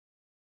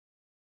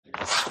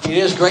It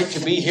is great to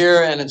be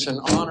here, and it's an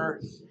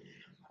honor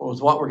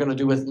with what we're going to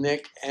do with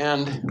Nick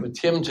and with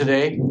Tim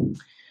today.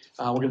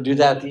 We're going to do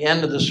that at the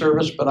end of the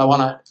service, but I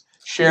want to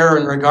share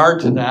in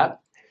regard to that.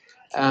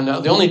 And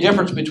the only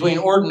difference between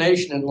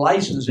ordination and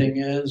licensing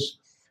is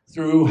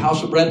through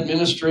House of Bread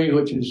Ministry,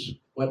 which is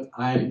what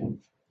I'm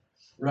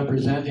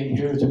representing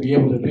here to be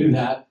able to do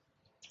that.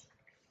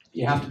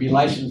 You have to be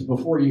licensed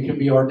before you can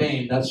be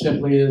ordained. That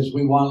simply is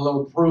we want a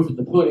little proof of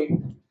the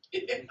pudding.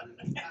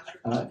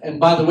 And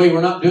by the way,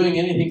 we're not doing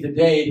anything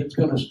today that's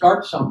going to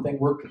start something.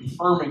 We're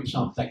confirming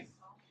something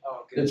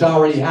that's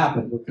already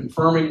happened. We're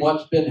confirming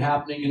what's been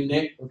happening in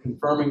Nick. We're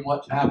confirming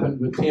what's happened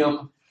with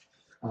Tim.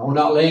 We're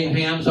not laying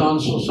hands on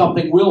so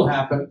something will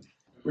happen.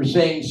 We're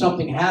saying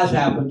something has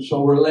happened,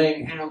 so we're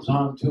laying hands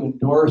on to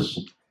endorse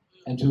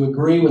and to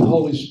agree with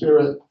Holy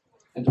Spirit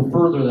and to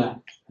further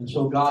that. And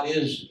so God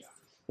is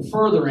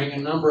furthering a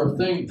number of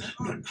things.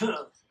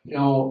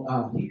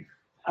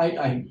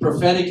 I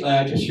prophetically,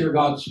 I just hear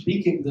God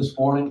speaking this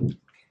morning.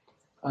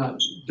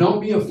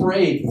 Don't be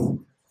afraid.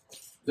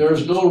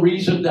 There's no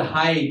reason to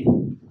hide.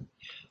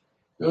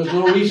 There's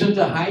no reason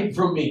to hide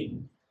from me.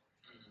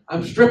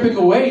 I'm stripping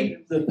away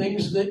the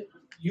things that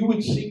you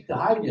would seek to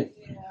hide in.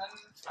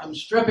 I'm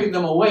stripping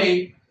them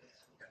away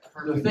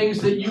for the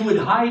things that you would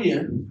hide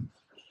in.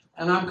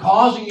 And I'm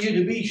causing you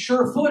to be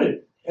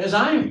sure-footed, as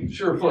I'm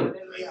sure-footed.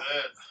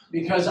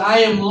 Because I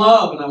am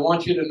love, and I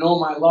want you to know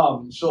my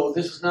love. And so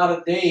this is not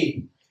a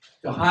day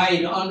to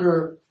hide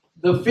under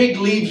the fig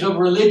leaves of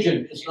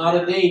religion. It's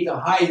not a day to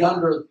hide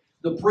under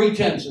the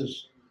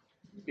pretenses,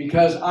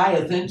 because I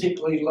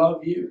authentically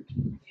love you.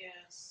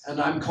 Yes. And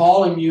I'm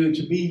calling you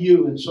to be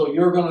you. And so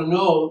you're going to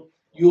know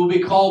you will be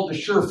called the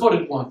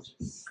sure-footed ones,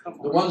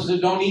 the ones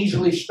that don't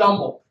easily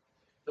stumble,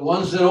 the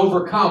ones that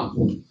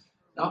overcome,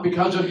 not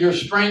because of your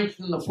strength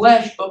in the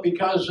flesh, but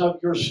because of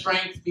your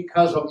strength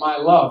because of my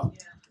love.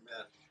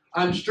 Yeah.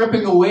 I'm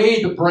stripping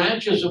away the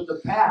branches of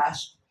the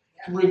past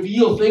to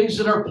reveal things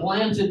that are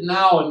planted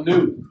now and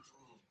new,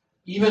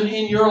 even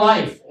in your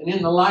life and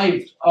in the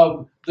life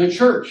of the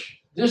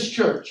church, this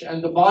church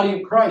and the body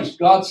of Christ.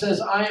 God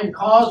says, I am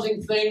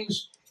causing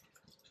things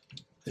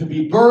to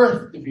be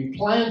birthed, to be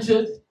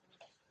planted,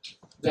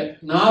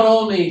 that not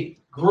only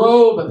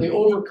grow, but they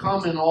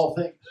overcome in all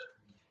things.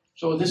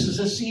 So this is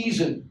a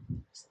season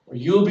where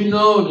you'll be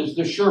known as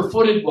the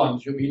sure-footed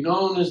ones. You'll be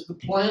known as the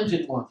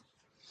planted ones.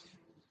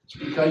 It's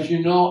because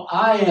you know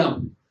I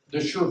am the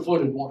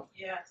sure-footed one.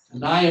 Yes.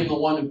 And I am the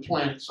one who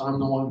plants. I'm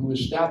the one who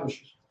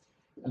establishes.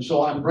 And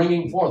so I'm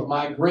bringing forth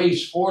my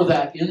grace for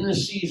that in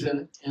this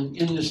season and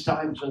in this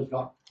time, says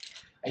God.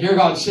 I hear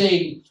God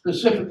saying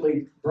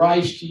specifically,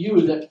 Bryce, to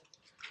you that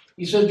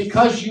he said,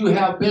 because you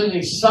have been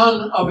a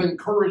son of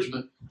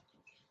encouragement,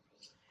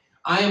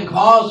 I am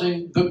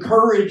causing the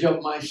courage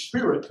of my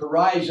spirit to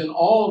rise in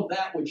all of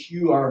that which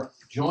you are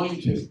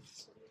joined to.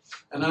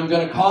 And I'm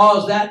going to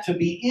cause that to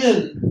be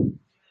in,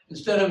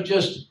 instead of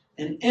just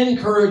an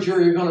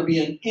encourager, you're going to be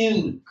an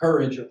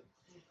encourager.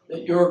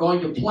 That you're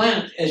going to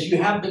plant, as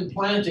you have been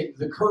planting,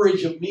 the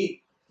courage of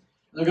me.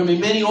 And there are going to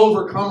be many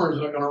overcomers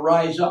that are going to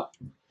rise up.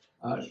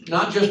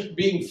 Not just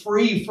being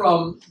free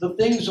from the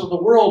things of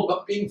the world,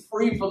 but being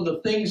free from the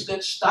things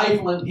that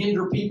stifle and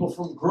hinder people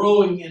from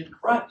growing in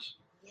Christ.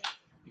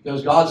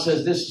 Because God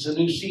says this is a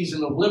new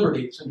season of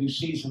liberty. It's a new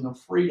season of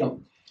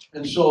freedom.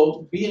 And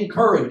so be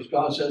encouraged.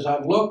 God says,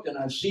 I've looked and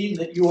I've seen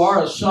that you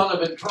are a son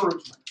of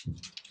encouragement.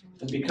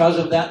 And because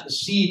of that, the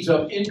seeds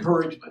of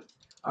encouragement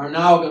are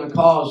now going to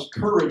cause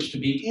courage to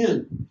be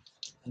in.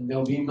 And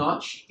there'll be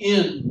much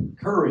in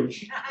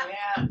courage.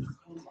 Yeah.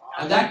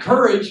 And that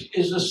courage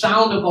is the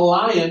sound of the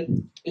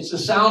lion. It's the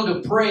sound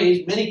of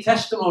praise. Many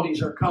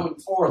testimonies are coming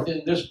forth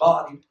in this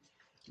body.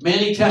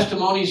 Many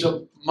testimonies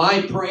of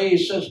my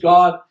praise, says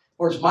God.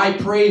 For it's my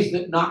praise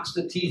that knocks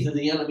the teeth of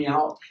the enemy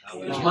out.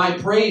 It's my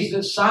praise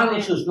that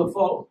silences the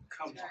foe.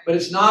 But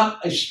it's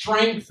not a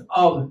strength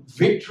of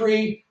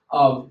victory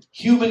of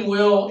human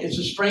will. It's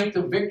a strength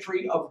of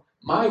victory of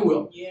my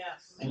will.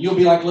 Yes. And you'll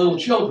be like little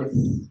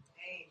children.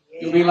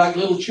 You'll be like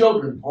little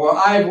children. For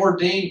I've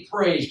ordained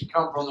praise to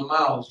come from the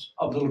mouths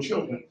of little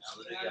children.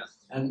 Yes.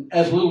 And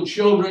as little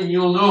children,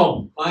 you'll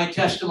know my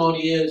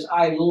testimony is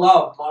I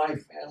love my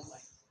family.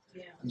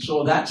 Yeah. And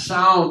so that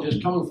sound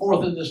is coming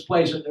forth in this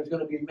place, and there's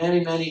going to be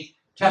many, many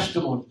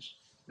testimonies.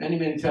 Many,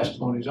 many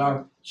testimonies.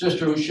 Our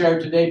sister who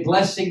shared today,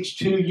 blessings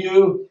to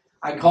you.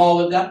 I call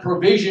it that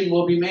provision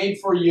will be made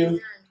for you.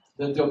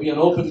 That there'll be an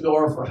open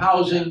door for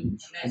housing,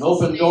 an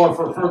open door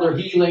for further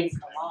healing.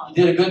 You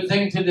did a good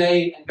thing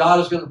today, and God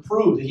is going to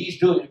prove that He's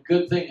doing a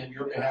good thing on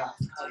your behalf.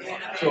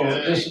 So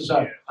this is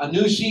a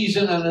new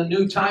season and a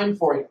new time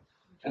for you.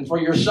 And for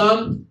your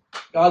son,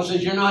 God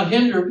says you're not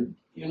hindered.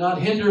 You're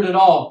not hindered at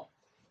all.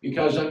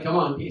 Because, come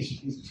on,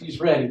 he's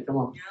ready. Come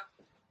on.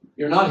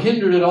 You're not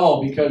hindered at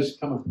all because,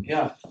 come on,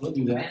 yeah, we'll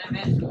do that.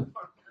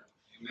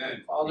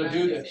 Father,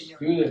 do this.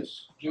 Do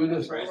this. Do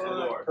this.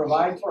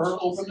 Provide for her.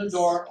 Open the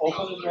door.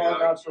 Open the door,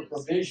 God, for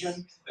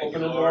provision.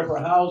 Open the door for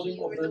housing.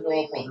 Open the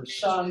door for her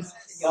son.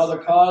 Father,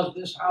 cause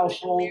this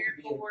household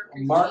to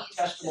be a marked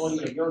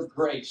testimony of your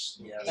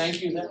grace.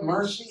 Thank you that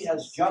mercy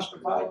has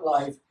justified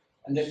life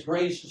and that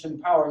grace is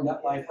empowering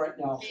that life right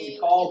now. So we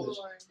call this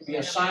to be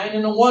a sign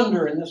and a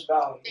wonder in this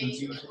valley. In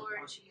Jesus'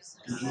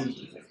 name.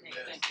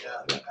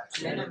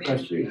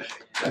 Bless you.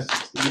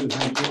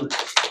 Thank you.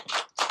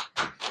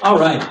 All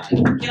right.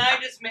 Can I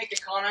just make a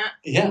comment?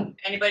 Yeah.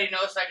 Anybody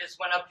notice I just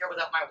went up here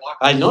without my walker?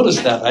 I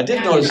noticed that. I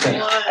did notice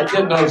that. I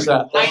did notice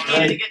that. I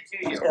needed to get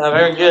to you. Yeah,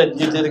 very good.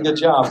 You did a good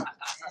job.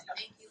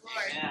 Thank you,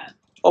 Lord.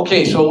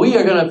 Okay, so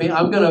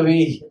I'm going to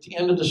be, at the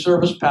end of the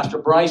service, Pastor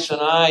Bryce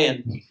and I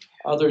and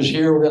others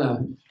here, we're going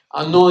to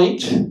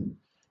anoint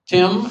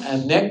Tim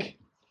and Nick.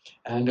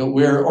 And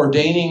we're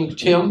ordaining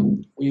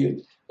Tim.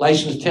 We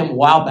licensed Tim a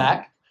while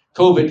back.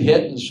 COVID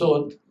hit, and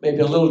so maybe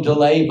a little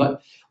delay,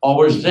 but all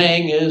we're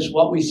saying is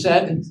what we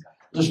said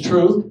is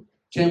true.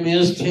 Tim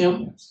is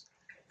Tim.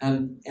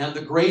 And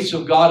the grace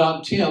of God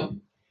on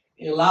Tim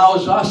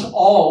allows us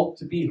all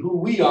to be who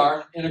we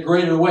are in a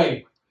greater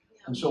way.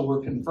 And so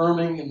we're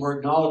confirming and we're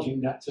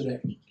acknowledging that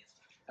today.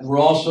 And we're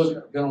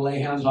also going to lay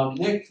hands on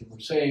Nick. And we're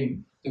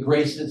saying the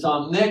grace that's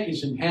on Nick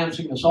is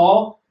enhancing us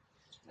all.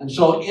 And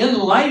so in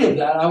light of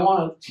that, I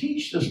want to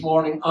teach this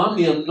morning on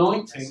the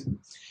anointing.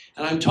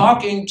 And I'm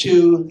talking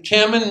to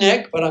Tim and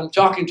Nick, but I'm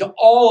talking to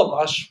all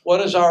of us. What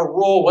is our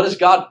role? What is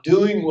God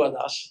doing with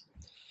us?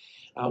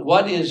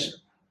 What is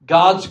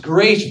God's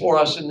grace for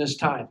us in this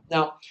time?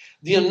 Now,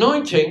 the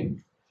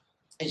anointing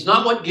is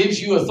not what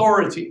gives you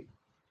authority.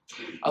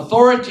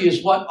 Authority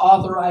is what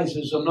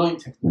authorizes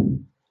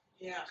anointing.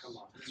 Yeah, come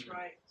on. That's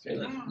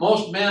right.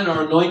 Most men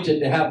are anointed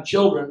to have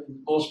children.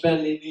 Most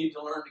men need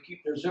to learn to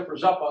keep their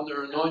zippers up on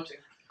their anointing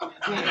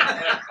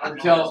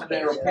until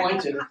they're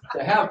appointed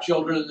to have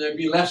children, and there'd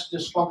be less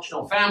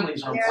dysfunctional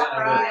families on planet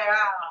Earth. Yeah,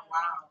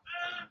 wow.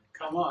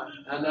 Come on.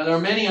 And there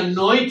are many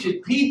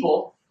anointed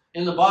people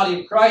in the body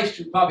of Christ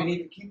who probably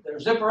need to keep their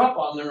zipper up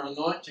on their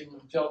anointing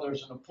until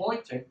there's an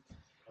appointing.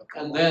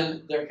 And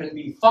then there can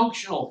be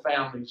functional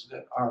families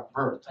that are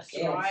birthed. That's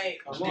right.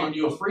 I'm giving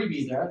you a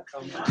freebie there.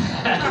 Come on.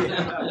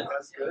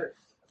 That's good.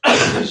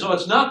 So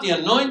it's not the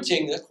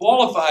anointing that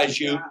qualifies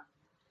you.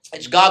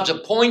 It's God's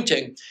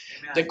appointing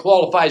that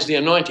qualifies the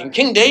anointing.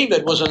 King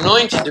David was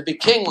anointed to be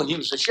king when he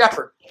was a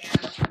shepherd.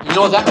 You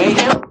know what that made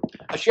him?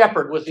 A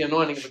shepherd with the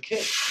anointing of a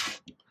king.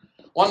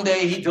 One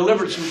day he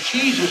delivered some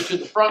cheeses to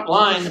the front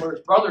line where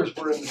his brothers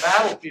were in the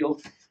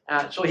battlefield.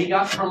 So he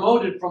got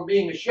promoted from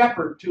being a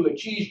shepherd to a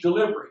cheese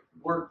delivery.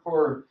 Worked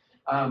for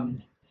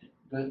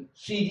the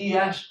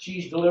CDS,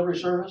 Cheese Delivery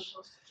Service.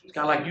 It's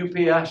kind of like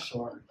UPS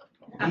or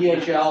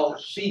DHL,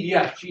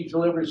 CDS, Cheese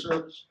Delivery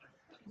Service.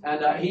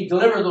 And he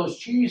delivered those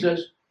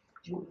cheeses.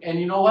 And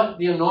you know what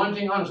the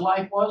anointing on his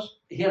life was?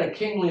 He had a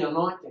kingly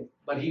anointing,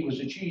 but he was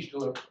a cheese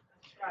deliverer.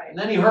 Right. And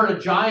then he heard a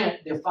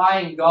giant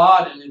defying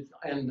God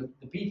and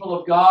the people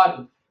of God.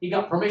 And he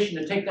got permission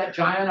to take that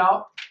giant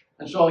out.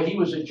 And so he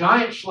was a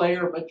giant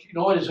slayer, but you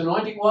know what his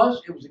anointing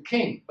was? It was a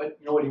king. But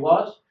you know what he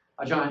was?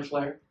 A giant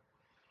slayer.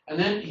 And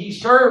then he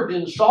served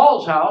in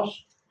Saul's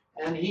house,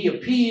 and he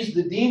appeased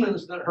the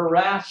demons that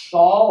harassed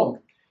Saul.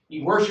 And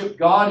he worshiped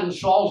God in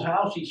Saul's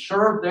house. He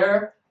served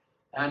there.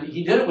 And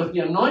he did it with the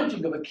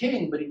anointing of a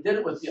king, but he did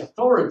it with the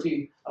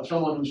authority of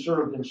someone who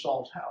served in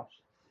Saul's house.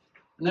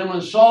 And then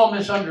when Saul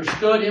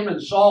misunderstood him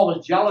and Saul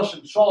was jealous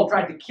and Saul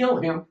tried to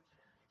kill him,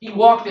 he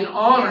walked in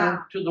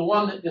honor to the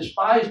one that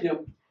despised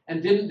him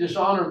and didn't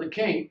dishonor the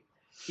king.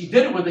 He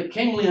did it with a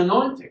kingly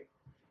anointing,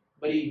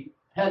 but he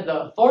had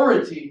the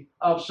authority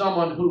of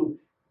someone who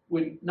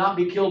would not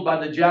be killed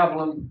by the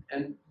javelin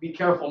and be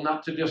careful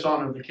not to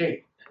dishonor the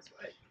king. That's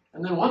right.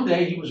 And then one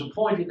day he was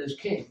appointed as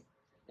king.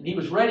 And he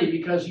was ready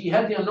because he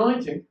had the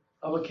anointing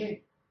of a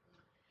king.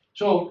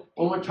 So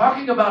when we're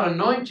talking about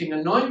anointing,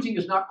 anointing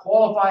is not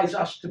qualifies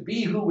us to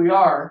be who we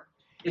are.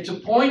 It's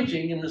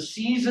appointing in the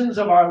seasons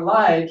of our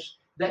lives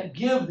that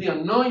give the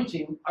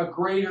anointing a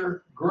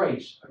greater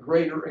grace, a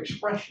greater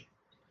expression.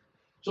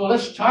 So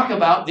let's talk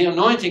about the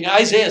anointing.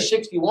 Isaiah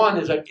 61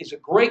 is a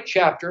great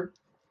chapter.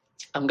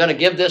 I'm going to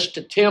give this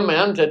to Tim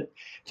and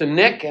to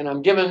Nick, and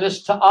I'm giving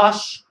this to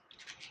us.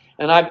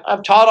 And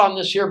I've taught on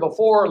this here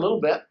before a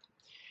little bit.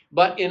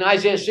 But in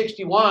Isaiah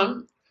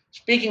 61,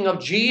 speaking of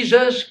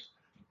Jesus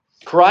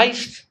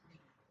Christ,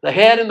 the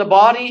head and the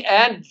body,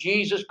 and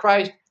Jesus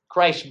Christ,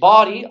 Christ's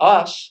body,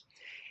 us,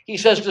 he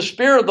says, the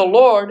Spirit of the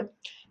Lord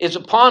is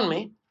upon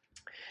me,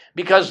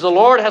 because the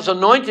Lord has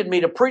anointed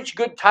me to preach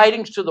good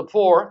tidings to the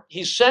poor.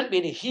 He sent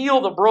me to heal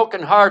the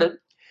brokenhearted,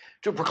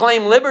 to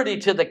proclaim liberty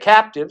to the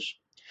captives,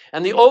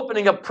 and the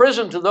opening of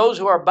prison to those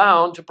who are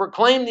bound, to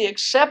proclaim the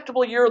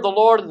acceptable year of the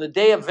Lord and the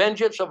day of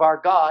vengeance of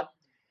our God,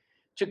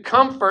 to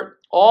comfort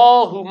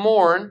all who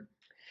mourn,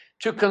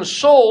 to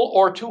console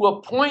or to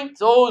appoint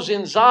those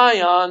in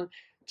Zion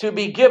to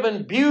be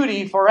given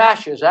beauty for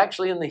ashes.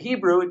 Actually, in the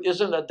Hebrew, it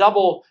isn't a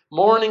double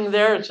mourning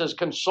there. It says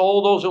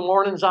console those who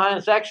mourn in Zion.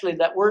 It's actually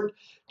that word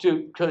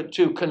to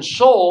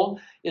console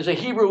is a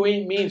Hebrew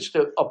means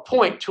to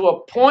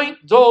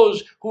appoint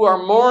those who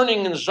are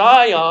mourning in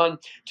Zion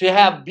to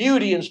have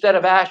beauty instead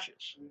of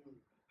ashes.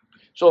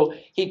 So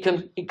he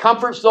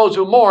comforts those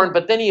who mourn,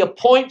 but then he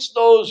appoints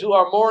those who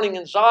are mourning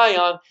in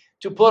Zion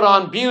to put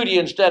on beauty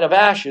instead of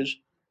ashes,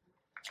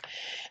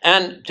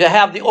 and to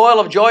have the oil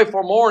of joy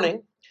for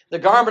mourning, the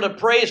garment of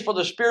praise for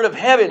the spirit of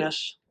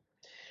heaviness,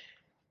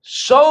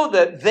 so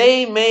that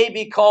they may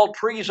be called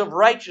trees of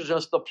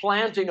righteousness, the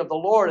planting of the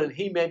Lord, and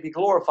he may be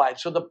glorified.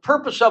 So the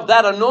purpose of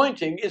that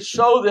anointing is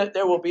so that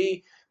there will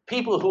be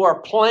people who are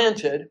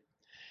planted,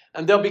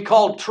 and they'll be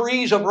called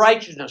trees of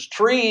righteousness.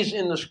 Trees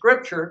in the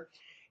scripture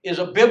is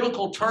a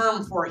biblical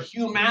term for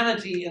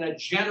humanity in a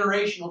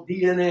generational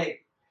DNA.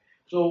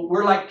 So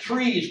we're like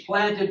trees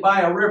planted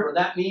by a river.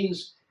 That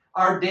means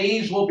our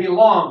days will be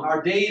long.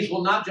 Our days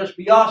will not just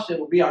be us, it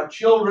will be our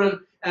children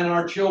and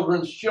our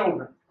children's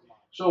children.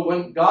 So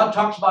when God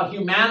talks about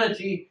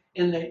humanity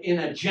in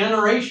a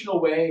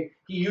generational way,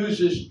 he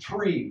uses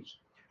trees.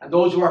 And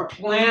those who are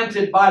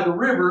planted by the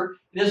river,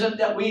 it isn't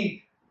that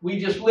we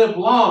just live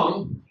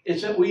long,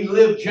 it's that we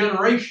live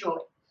generationally.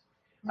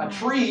 A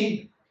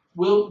tree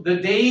the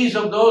days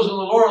of those in the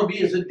Lord will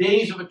be as the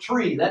days of a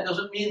tree. That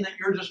doesn't mean that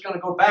you're just going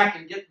to go back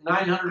and get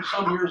 900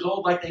 some years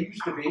old like they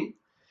used to be.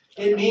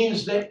 It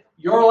means that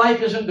your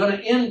life isn't going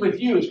to end with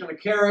you. It's going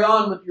to carry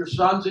on with your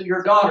sons and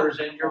your daughters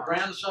and your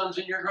grandsons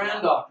and your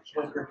granddaughters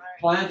when you're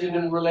planted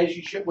in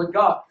relationship with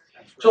God.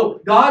 So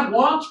God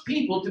wants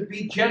people to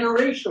be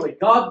generationally.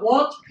 God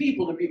wants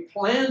people to be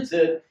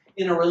planted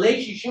in a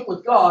relationship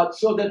with God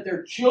so that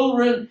their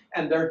children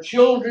and their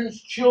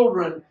children's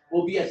children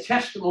will be a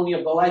testimony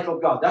of the life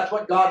of God. That's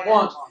what God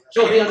wants.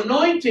 So the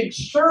anointing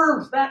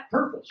serves that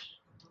purpose.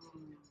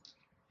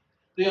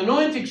 The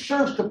anointing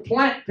serves to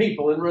plant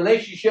people in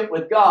relationship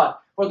with God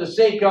for the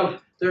sake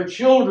of their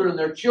children,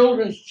 their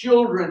children's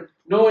children,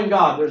 knowing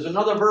God. There's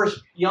another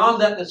verse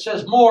beyond that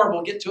says more.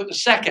 We'll get to it in a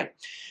second.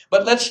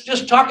 But let's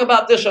just talk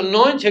about this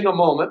anointing a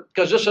moment,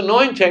 because this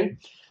anointing,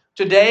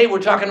 today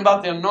we're talking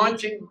about the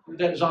anointing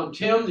that is on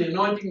Tim, the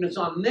anointing that's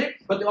on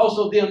Nick, but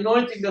also the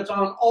anointing that's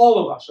on all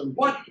of us. And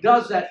what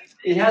does that?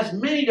 It has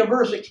many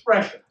diverse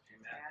expressions.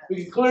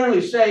 We can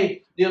clearly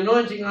say the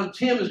anointing on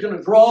Tim is going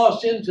to draw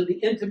us into the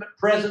intimate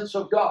presence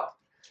of God.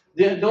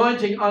 The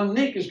anointing on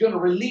Nick is going to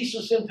release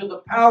us into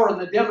the power and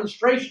the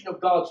demonstration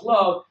of God's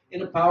love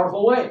in a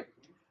powerful way.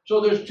 So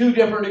there's two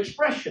different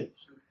expressions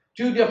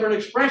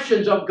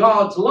of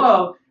God's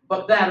love,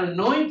 but that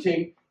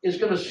anointing is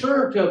going to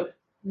serve to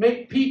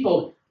make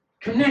people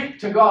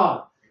connect to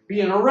God, be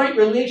in a right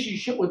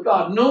relationship with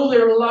God, know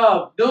their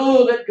love,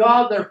 know that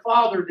God, their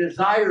Father,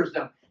 desires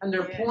them, and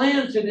they're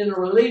planted in a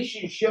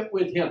relationship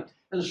with Him.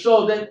 And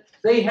so that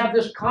they have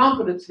this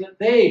confidence that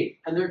they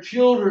and their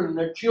children and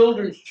their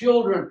children's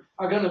children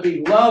are going to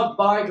be loved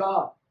by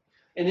God.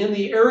 And in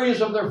the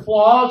areas of their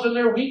flaws and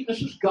their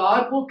weaknesses,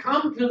 God will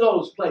come to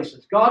those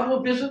places. God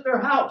will visit their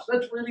house.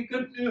 That's really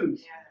good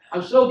news.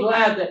 I'm so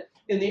glad that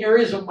in the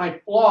areas of my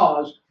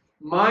flaws,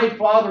 my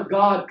Father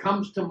God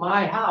comes to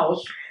my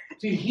house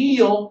to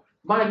heal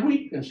my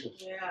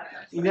weaknesses.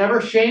 He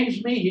never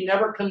shames me. He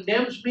never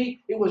condemns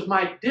me. It was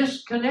my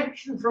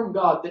disconnection from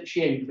God that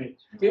shamed me.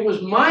 It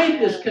was my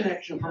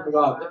disconnection from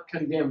God that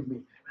condemned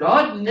me.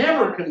 God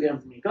never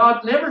condemned me.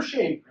 God never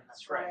shamed me.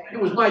 That's right.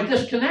 It was my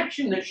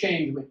disconnection that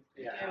shamed me.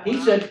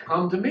 He said,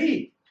 come to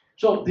me.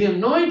 So the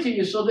anointing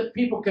is so that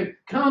people can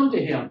come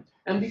to Him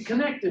and be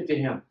connected to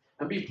Him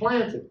and be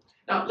planted.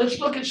 Now, let's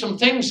look at some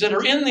things that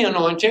are in the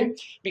anointing,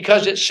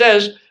 because it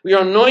says we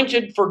are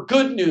anointed for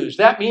good news.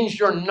 That means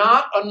you're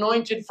not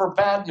anointed for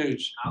bad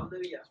news.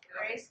 Hallelujah.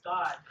 Praise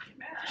God.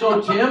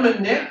 So Tim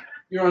and Nick,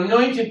 you're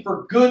anointed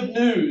for good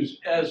news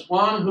as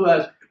one who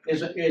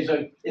is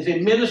a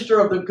minister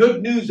of the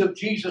good news of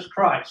Jesus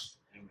Christ.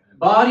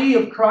 Body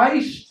of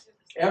Christ,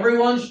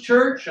 everyone's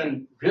church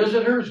and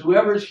visitors,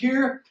 whoever's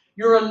here,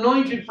 you're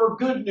anointed for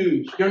good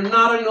news. You're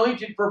not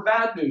anointed for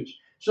bad news.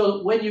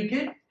 So when you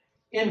get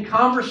in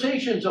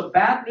conversations of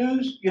bad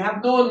news, you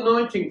have no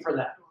anointing for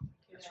that.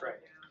 That's right.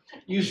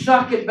 You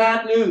suck at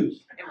bad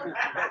news.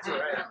 That's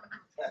right.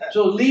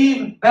 So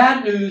leave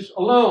bad news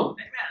alone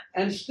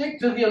and stick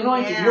to the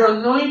anointing. Yeah. You're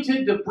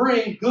anointed to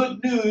bring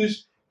good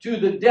news to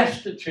the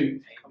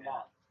destitute. Come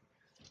on.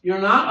 You're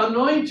not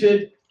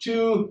anointed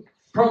to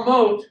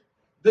promote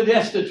the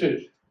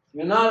destitute.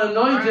 You're not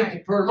anointed to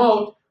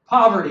promote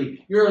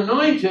poverty. You're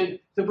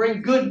anointed to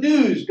bring good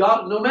news,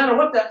 God, no matter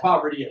what that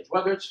poverty is,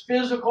 whether it's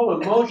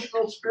physical,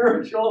 emotional,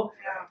 spiritual.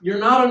 You're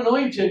not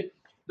anointed.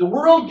 The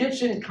world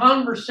gets in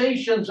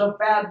conversations of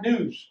bad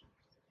news.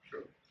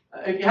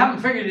 If you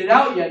haven't figured it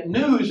out yet,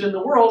 news in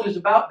the world is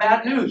about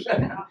bad news.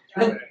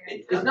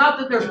 It's not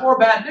that there's more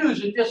bad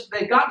news, it's just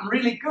they've gotten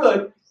really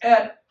good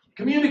at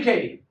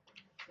communicating.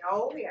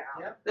 Oh, yeah.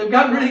 They've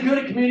gotten really good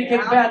at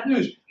communicating bad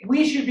news.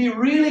 We should be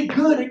really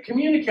good at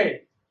communicating.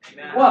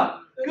 Amen. What?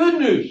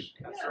 Good news.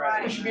 That's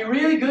right. We should be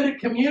really good at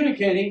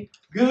communicating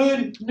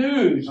good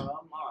news. Come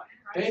on.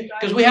 Okay?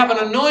 Because we have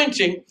an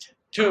anointing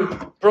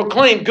to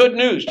proclaim good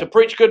news, to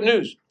preach good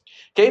news.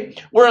 Okay?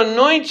 We're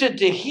anointed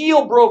to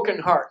heal broken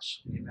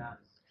hearts. Amen.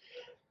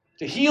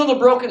 To heal the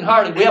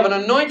brokenhearted. We have an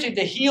anointing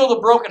to heal the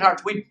broken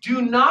hearts. We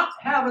do not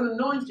have an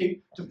anointing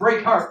to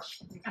break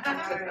hearts.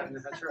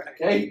 That's right.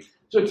 Okay?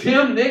 So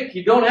Tim, Nick,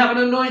 you don't have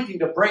an anointing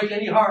to break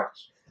any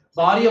hearts.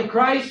 Body of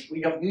Christ,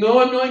 we have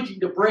no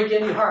anointing to break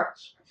any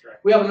hearts. That's right.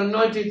 We have an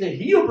anointing to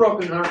heal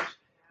broken hearts,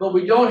 but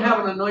we don't have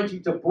an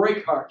anointing to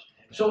break hearts.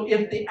 So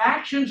if the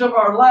actions of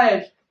our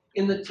lives,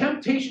 in the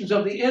temptations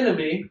of the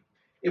enemy,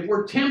 if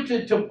we're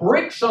tempted to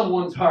break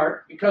someone's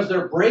heart because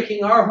they're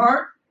breaking our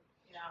heart,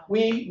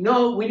 we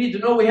need to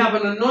know we have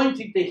an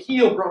anointing to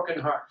heal broken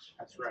hearts.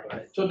 That's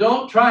right. So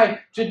don't try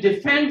to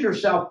defend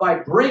yourself by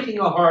breaking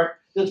a heart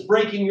that's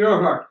breaking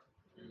your heart.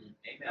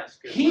 That's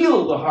good.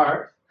 Heal the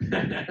heart,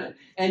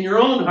 and your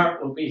own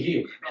heart will be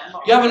healed.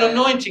 You have an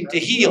anointing to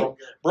heal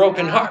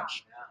broken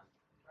hearts.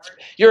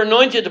 You're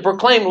anointed to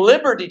proclaim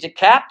liberty to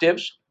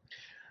captives,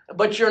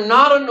 but you're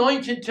not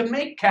anointed to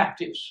make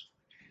captives.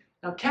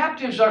 Now,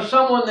 captives are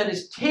someone that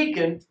is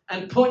taken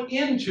and put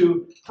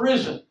into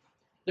prison.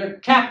 They're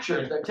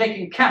captured. They're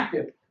taken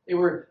captive. They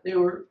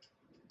were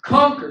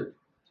conquered.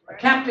 A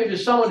captive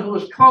is someone who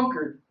was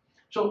conquered.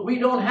 So we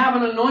don't have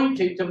an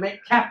anointing to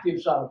make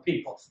captives out of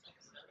people.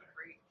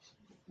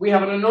 We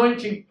have an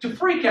anointing to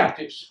free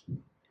captives.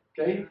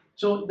 Okay?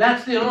 So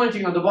that's the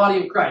anointing on the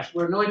body of Christ.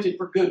 We're anointed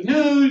for good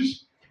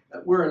news.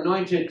 We're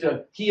anointed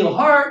to heal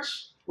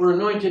hearts. We're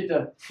anointed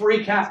to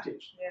free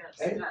captives.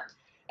 Okay?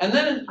 And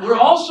then we're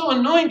also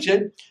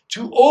anointed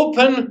to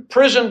open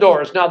prison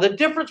doors. Now, the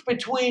difference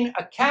between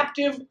a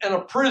captive and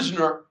a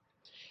prisoner,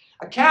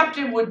 a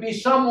captive would be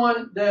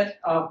someone that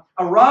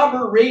a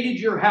robber raided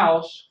your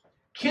house,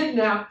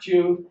 kidnapped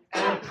you,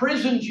 and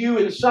imprisoned you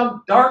in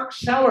some dark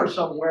cellar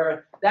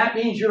somewhere. That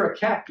means you're a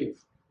captive.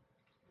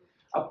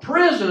 A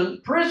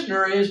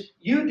prisoner is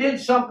you did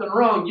something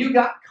wrong, you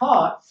got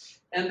caught,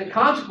 and the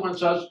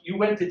consequence was you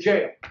went to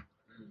jail.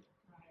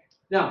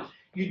 Now,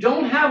 you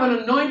don't have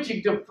an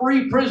anointing to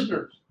free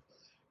prisoners.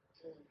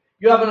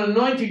 You have an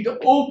anointing to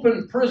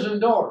open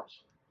prison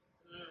doors.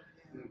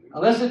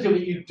 Now listen to me.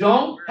 You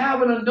don't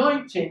have an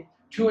anointing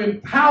to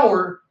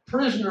empower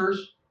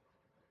prisoners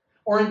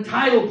or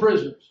entitle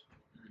prisoners.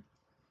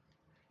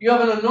 You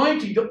have an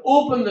anointing to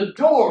open the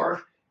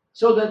door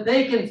so that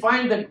they can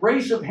find the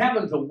grace of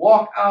heaven to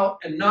walk out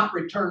and not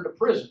return to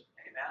prison.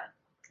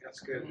 That's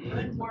good.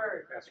 Good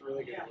word. That's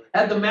really good.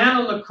 Had the man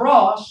on the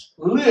cross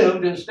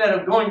lived instead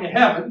of going to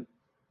heaven,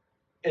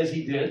 as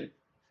he did,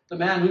 the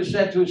man who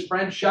said to his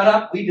friend, "Shut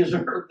up, we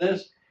deserve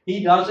this."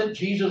 He doesn't.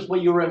 Jesus,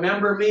 will you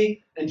remember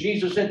me? And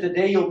Jesus said,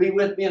 "Today you'll be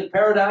with me in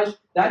paradise."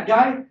 That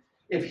guy,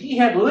 if he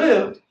had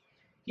lived,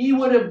 he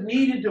would have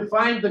needed to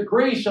find the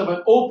grace of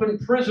an open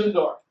prison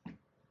door.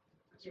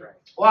 That's right.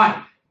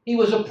 Why? He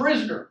was a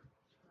prisoner.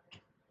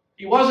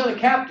 He wasn't a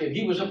captive.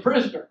 He was a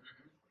prisoner.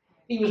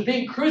 He was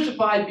being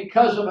crucified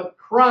because of a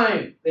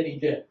crime that he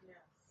did.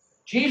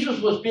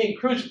 Jesus was being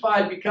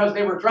crucified because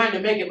they were trying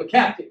to make him a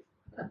captive.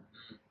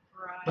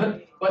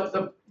 But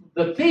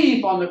the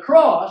thief on the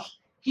cross,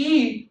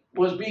 he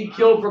was being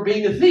killed for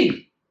being a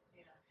thief.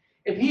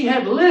 If he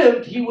had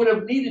lived, he would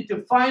have needed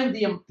to find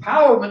the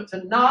empowerment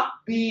to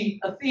not be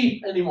a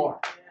thief anymore.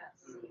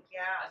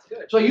 That's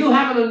good. So you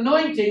have an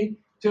anointing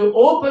to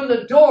open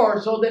the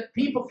door so that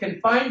people can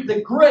find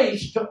the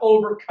grace to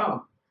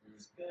overcome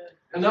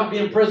and not be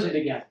imprisoned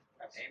again.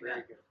 That's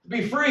very good. To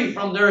be free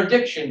from their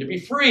addiction, to be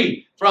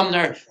free from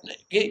their...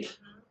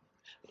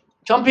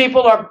 Some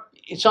people are,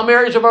 in some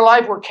areas of our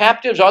life, we're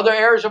captives. Other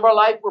areas of our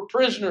life, we're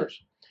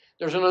prisoners.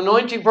 There's an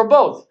anointing for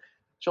both.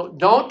 So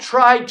don't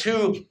try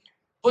to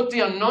put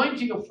the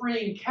anointing of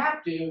freeing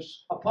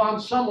captives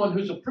upon someone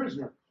who's a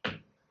prisoner.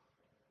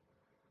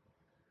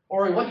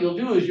 Or what you'll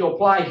do is you'll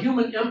apply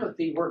human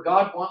empathy where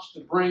God wants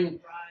to bring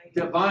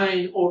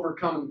divine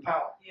overcoming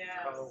power.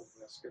 Oh,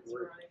 that's good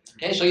word.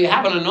 Okay, so you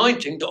have an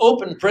anointing to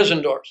open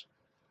prison doors.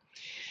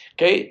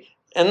 Okay,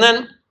 and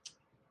then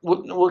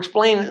we'll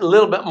explain a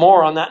little bit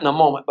more on that in a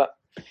moment.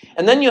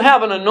 And then you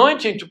have an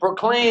anointing to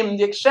proclaim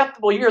the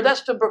acceptable year.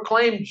 That's to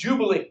proclaim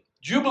Jubilee.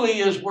 Jubilee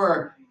is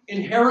where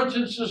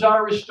inheritances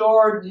are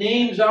restored,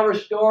 names are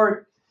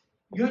restored.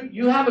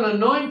 You have an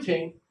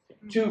anointing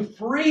to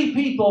free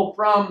people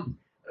from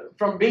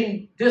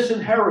being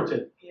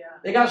disinherited.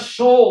 They got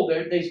sold.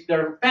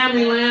 Their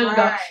family land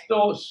got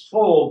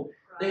sold.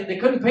 They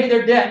couldn't pay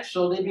their debts,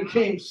 so they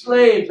became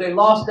slaves. They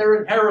lost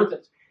their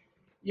inheritance.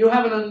 You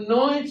have an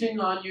anointing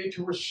on you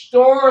to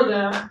restore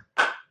them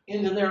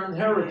into their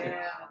inheritance.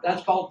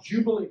 That's called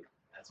Jubilee.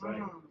 That's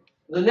right.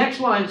 The next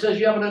line says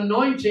you have an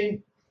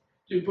anointing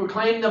to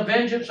proclaim the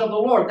vengeance of the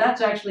Lord.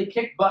 That's actually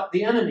kick butt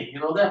the enemy. You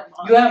know that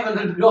you have an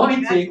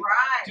anointing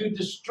to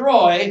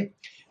destroy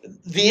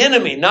the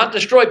enemy, not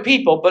destroy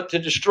people, but to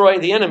destroy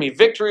the enemy,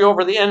 victory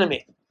over the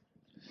enemy.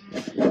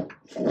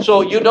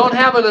 So you don't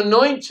have an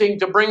anointing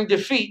to bring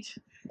defeat.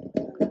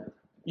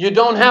 You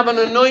don't have an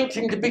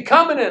anointing to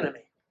become an enemy.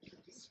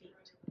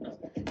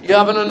 You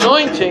have an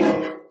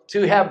anointing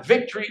to have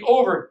victory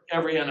over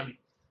every enemy.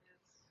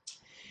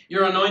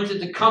 You're anointed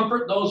to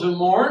comfort those who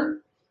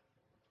mourn.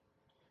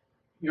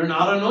 You're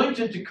not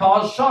anointed to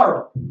cause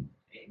sorrow.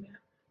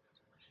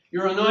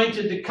 You're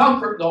anointed to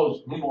comfort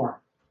those who mourn.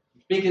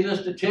 speaking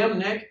this to Tim,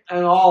 Nick,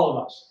 and all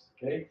of us.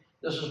 Okay,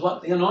 this is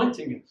what the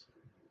anointing is.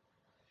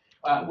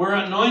 We're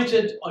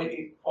anointed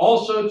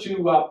also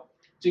to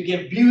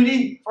give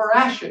beauty for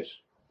ashes.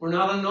 We're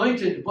not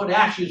anointed to put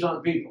ashes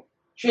on people.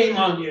 Shame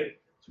on you.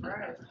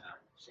 Right.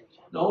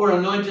 No, we're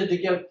anointed to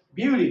give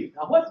beauty.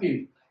 Now, what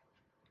beauty?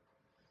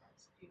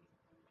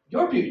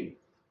 Your beauty.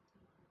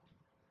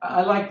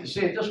 I like to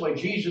say it this way.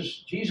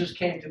 Jesus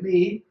came to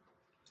me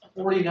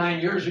 49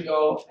 years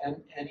ago,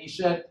 and he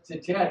said to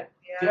Ted,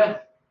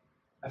 Ted,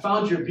 I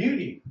found your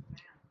beauty.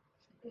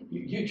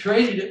 You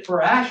traded it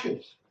for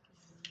ashes.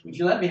 Would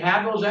you let me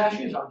have those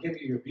ashes? I'll give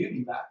you your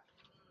beauty back.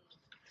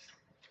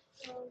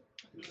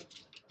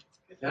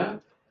 Yeah?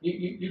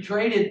 You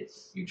traded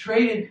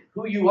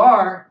who you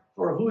are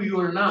for who you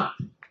are not.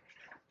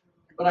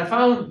 But I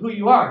found who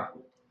you are.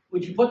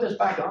 Would you put this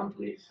back on,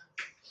 please?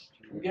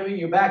 I'm giving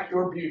you back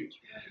your beauty.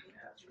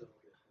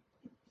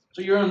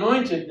 So you're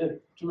anointed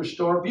to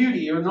restore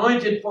beauty. You're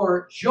anointed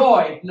for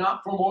joy,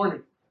 not for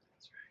mourning.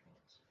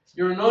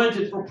 You're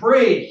anointed for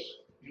praise.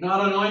 You're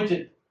not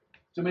anointed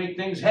to make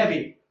things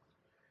heavy.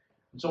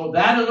 And so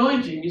that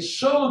anointing is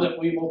so that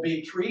we will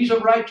be trees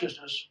of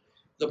righteousness,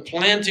 the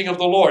planting of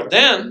the Lord.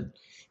 Then,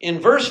 in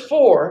verse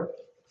 4,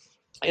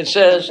 it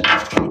says,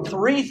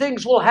 3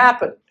 things will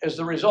happen as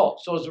the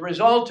result. So as a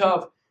result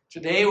of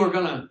today, we're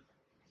going to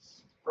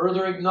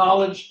further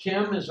acknowledge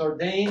Tim is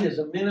ordained as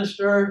a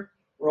minister.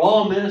 We're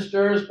all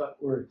ministers, but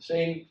we're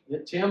saying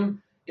that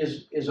Tim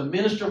is a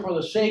minister for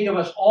the sake of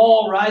us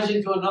all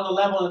rising to another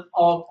level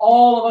of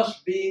all of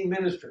us being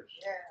ministers.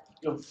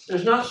 You know,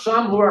 there's not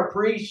some who are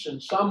priests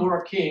and some who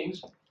are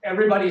kings.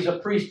 Everybody's a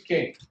priest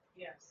king.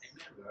 Yes.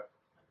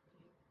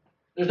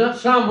 There's not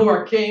some who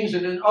are kings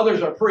and then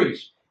others are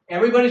priests.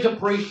 Everybody's a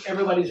priest,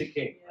 everybody's a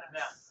king.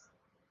 Yes.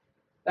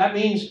 That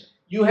means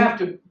you have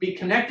to be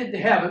connected to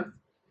heaven,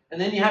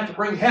 and then you have to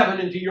bring heaven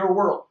into your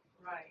world.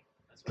 Right.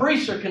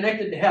 Priests are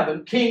connected to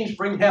heaven. Kings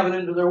bring heaven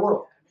into their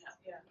world.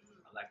 Yeah.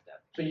 I like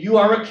that. So you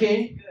are a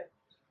king. Good.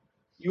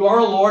 You are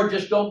a lord.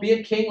 Just don't be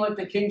a king like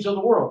the kings of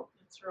the world.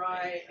 That's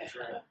right.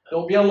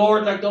 Don't be a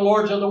lord like the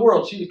lords of the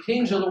world. See, the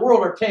kings of the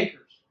world are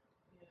takers.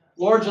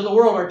 Lords of the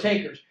world are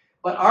takers.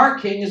 But our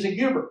king is a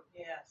giver.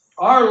 Yes.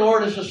 Our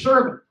Lord is a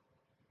servant.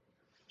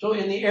 So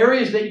in the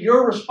areas that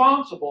you're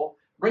responsible,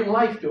 bring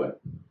life to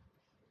it.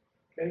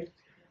 Okay?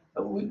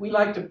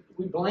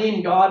 We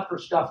blame God for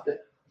stuff that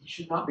He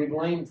should not be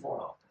blamed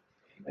for.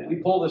 And we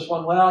pull this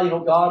one, well,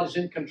 God is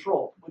in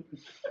control.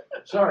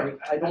 Sorry,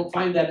 I don't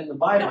find that in the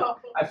Bible. No.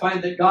 I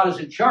find that God is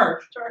in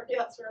charge.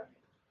 That's right.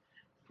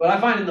 But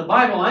I find in the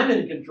Bible I'm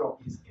in control.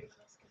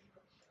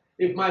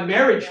 If my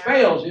marriage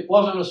fails, it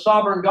wasn't a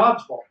sovereign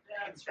God's fault.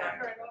 That's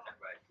right.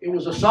 It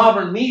was a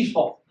sovereign me's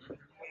fault.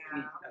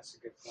 Yeah. That's a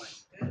good point.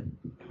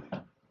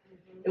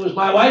 It was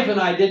my wife and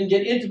I didn't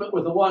get intimate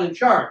with the one in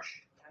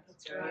charge.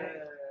 That's right.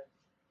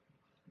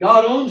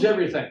 God owns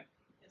everything.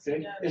 Yes, it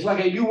Okay? does. It's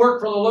like you work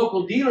for the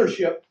local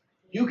dealership.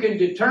 You can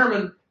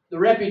determine the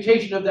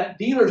reputation of that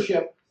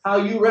dealership, how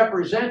you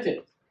represent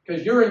it,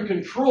 because you're in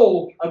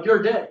control of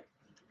your day.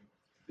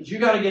 But you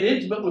got to get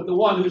intimate with the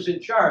one who's in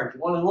charge, the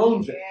one who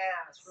owns it, Yeah,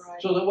 that's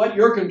right. so that what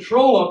you're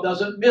control of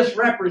doesn't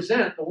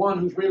misrepresent the one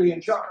who's really in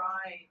That's charge.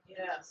 right.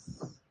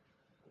 Yes.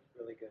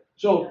 Really good.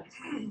 So,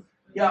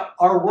 yeah,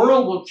 our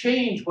world will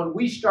change when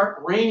we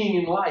start reigning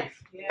in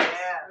life. Yes.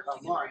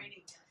 Come on.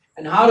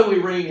 And how do we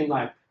reign in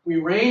life? We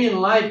reign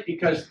in life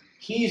because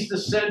He's the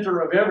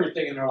center of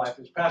everything in our life.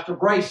 As Pastor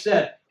Bryce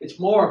said, it's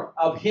more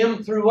of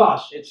Him through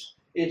us.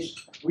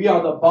 We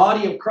are the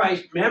body of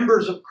Christ,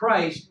 members of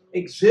Christ,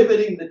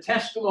 exhibiting the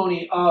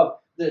testimony of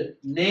the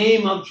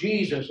name of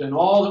Jesus and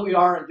all that we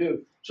are and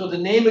do. So the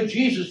name of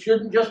Jesus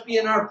shouldn't just be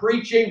in our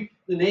preaching.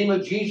 The name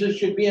of Jesus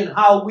should be in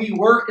how we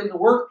work in the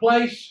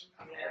workplace.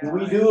 Do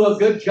we do a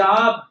good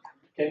job?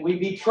 Can we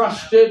be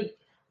trusted?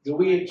 Do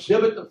we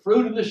exhibit the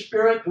fruit of the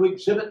Spirit? Do we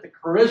exhibit the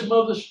charisma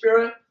of the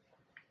Spirit?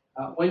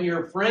 When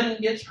your friend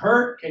gets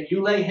hurt, can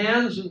you lay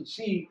hands and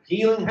see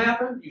healing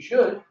happen? You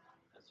should.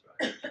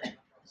 That's right.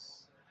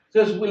 It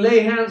says we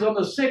lay hands on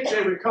the sick,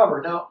 they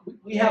recover. Now,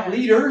 we have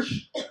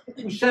leaders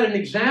who set an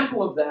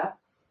example of that.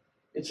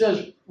 It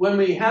says when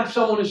we have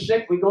someone who's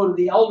sick, we go to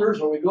the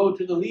elders or we go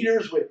to the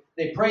leaders.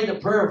 They pray the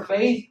prayer of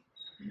faith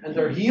and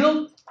they're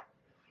healed.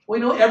 We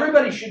know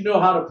everybody should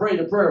know how to pray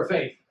the prayer of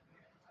faith.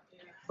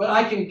 But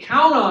I can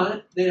count on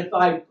it that if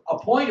I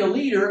appoint a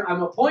leader,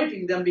 I'm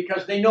appointing them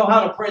because they know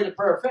how to pray the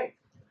prayer of faith.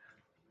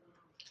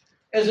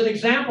 As an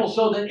example,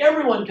 so that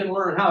everyone can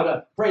learn how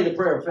to pray the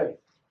prayer of faith.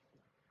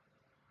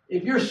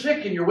 If you're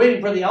sick and you're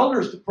waiting for the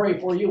elders to pray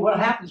for you, what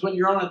happens when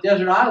you're on a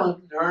desert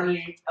island and there aren't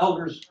any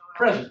elders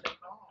present?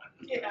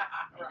 Yeah.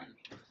 Right.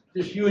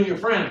 Just you and your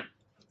friend.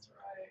 That's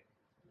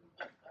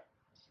right.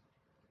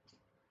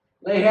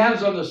 Lay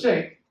hands on the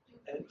sick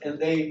and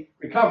they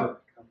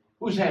recover.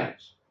 Whose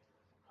hands?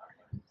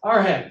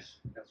 Our hands.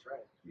 That's right.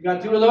 You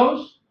got 2 of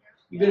those?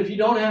 Even if you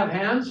don't have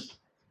hands,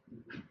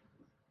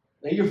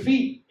 lay your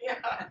feet, Yeah.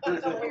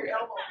 That's over your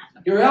elbow.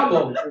 your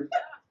elbows, or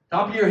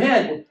top of your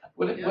head,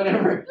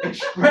 whatever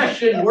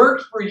expression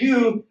works for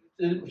you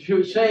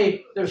to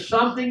say, there's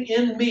something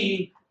in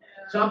me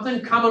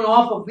Something coming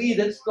off of me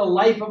that's the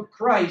life of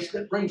Christ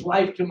that brings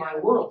life to my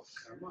world.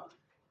 Come on.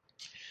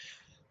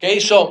 Okay,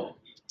 so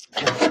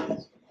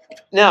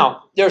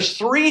now there's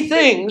three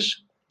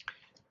things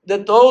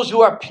that those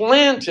who are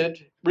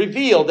planted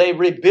reveal. They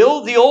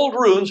rebuild the old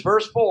ruins,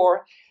 verse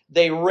 4.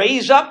 They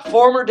raise up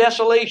former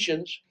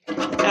desolations,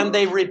 and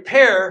they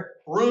repair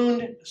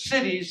ruined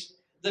cities,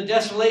 the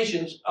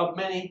desolations of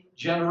many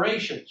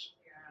generations.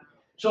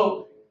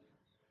 So,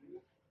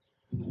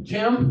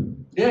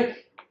 Tim,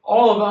 Dick,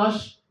 all of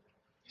us,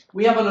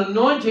 we have an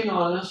anointing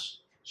on us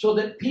so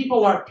that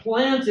people are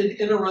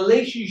planted in a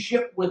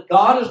relationship with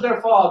God as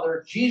their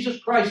Father, Jesus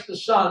Christ the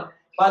Son,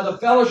 by the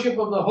fellowship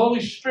of the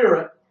Holy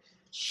Spirit,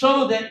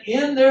 so that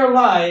in their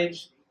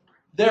lives,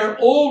 their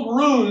old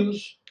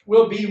ruins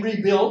will be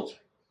rebuilt,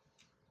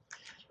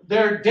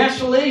 their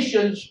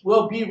desolations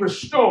will be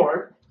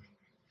restored,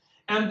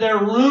 and their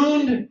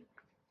ruined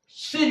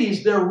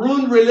cities, their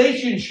ruined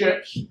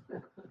relationships,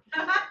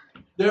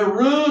 their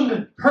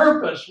ruined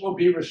purpose will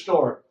be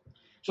restored.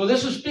 So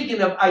this is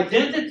speaking of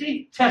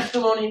identity,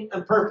 testimony,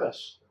 and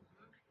purpose.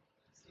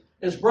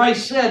 As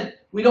Bryce said,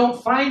 we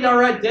don't find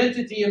our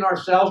identity in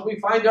ourselves, we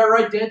find our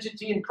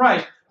identity in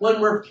Christ.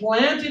 When we're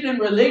planted in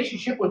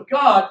relationship with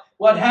God,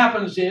 what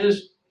happens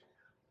is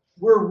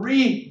we're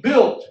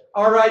rebuilt.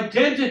 Our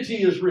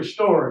identity is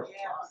restored.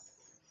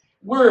 Yes.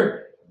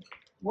 We're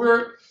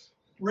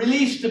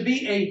released to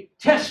be a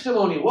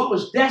testimony. What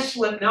was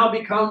desolate now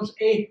becomes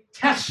a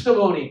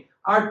testimony.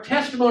 Our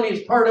testimony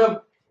is part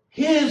of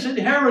His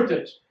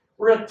inheritance.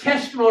 We're a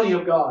testimony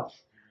of God.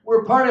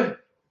 We're part of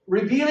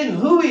revealing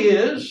who He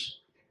is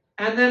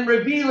and then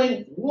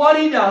revealing what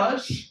He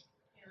does. Yes.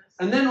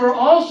 And then we're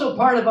also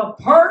part of a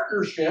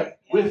partnership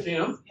with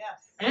Him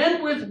Yes.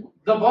 and with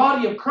the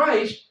body of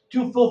Christ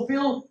to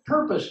fulfill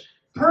purpose.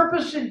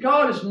 Purpose in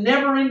God is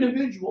never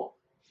individual.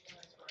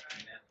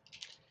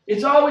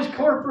 It's always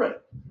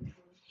corporate.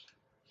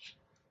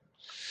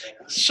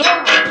 So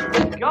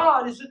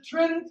God is a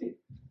Trinity.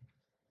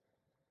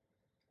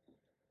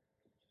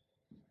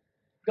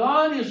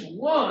 God is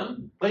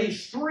one, but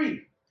He's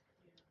three.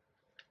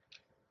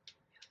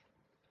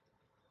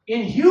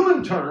 In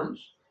human terms,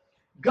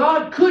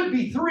 God could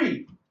be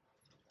three.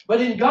 But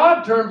in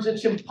God terms,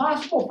 it's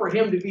impossible for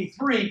Him to be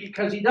three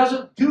because He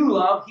doesn't do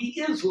love. He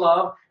is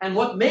love. And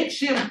what makes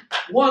Him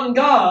one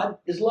God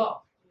is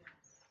love.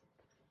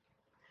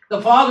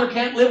 The Father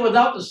can't live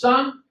without the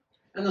Son,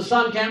 and the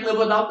Son can't live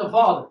without the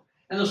Father.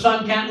 And the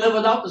Son can't live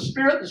without the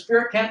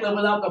Spirit can't live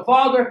without the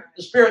Father,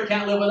 the Spirit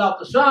can't live without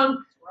the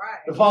Son,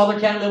 the Father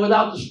can't live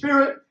without the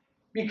Spirit,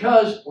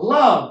 because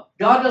love.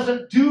 God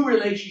doesn't do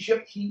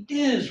relationship, He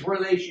is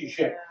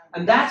relationship.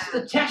 And that's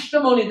the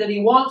testimony that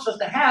He wants us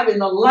to have in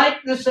the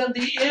likeness and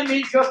the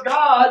image of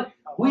God.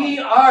 We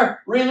are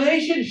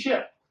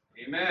relationship.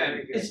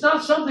 Amen. It's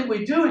not something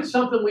we do, it's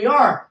something we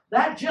are.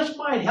 That just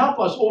might help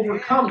us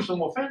overcome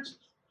some offenses.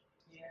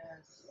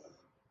 Yes.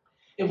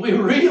 If we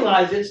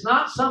realize it's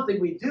not something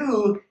we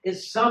do,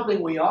 it's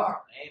something we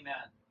are. Amen.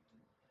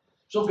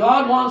 So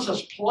God wants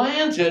us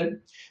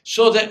planted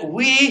so that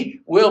we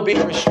will be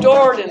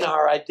restored in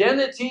our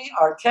identity,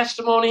 our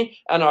testimony,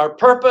 and our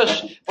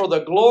purpose for the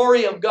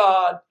glory of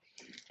God.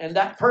 And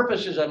that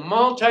purpose is a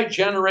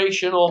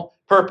multi-generational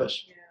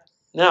purpose. Yes.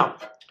 Now,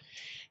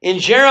 in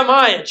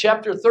Jeremiah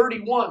chapter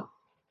 31,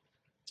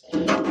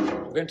 we're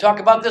going to talk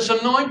about this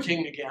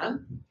anointing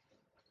again.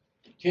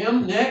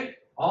 Tim, Nick,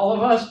 all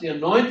of us, the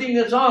anointing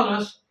that's on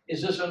us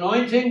is this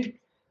anointing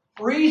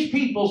frees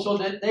people so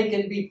that they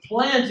can be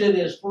planted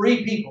as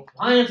free people,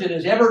 planted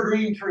as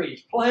evergreen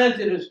trees,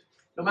 planted as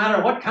no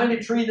matter what kind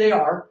of tree they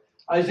are.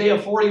 Isaiah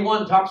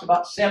 41 talks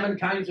about 7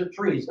 kinds of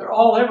trees. They're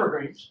all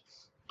evergreens.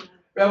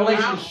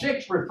 Revelation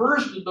 6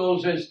 refers to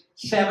those as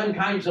 7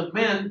 kinds of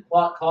men,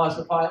 what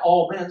classify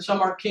all men.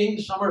 Some are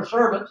kings, some are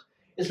servants.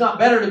 It's not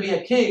better to be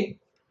a king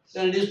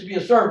than it is to be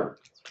a servant.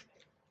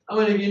 How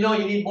many of you know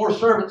you need more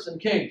servants than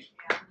kings?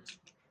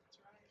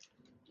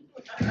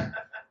 That's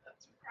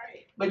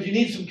right. But you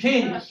need some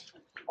kings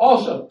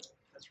also.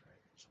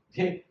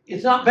 Okay?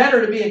 It's not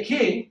better to be a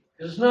king,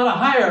 because it's not a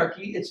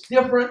hierarchy. It's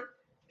different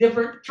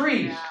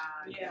trees.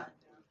 Yeah.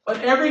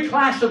 But every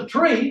class of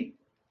tree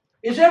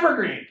is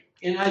evergreen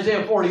in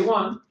Isaiah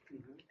 41.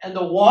 And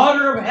the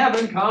water of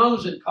heaven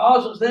comes and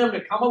causes them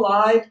to come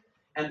alive,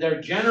 and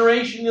they're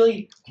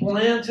generationally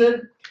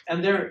planted,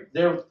 and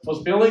they're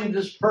fulfilling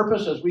this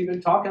purpose as we've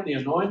been talking. The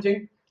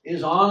anointing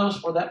is on us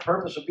for that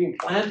purpose of being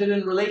planted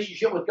in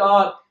relationship with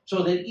God,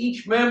 so that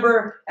each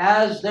member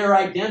has their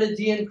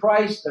identity in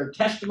Christ, their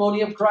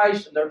testimony of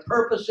Christ, and their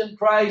purpose in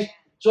Christ,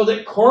 so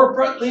that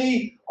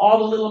corporately all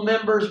the little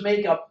members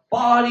make a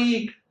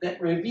body that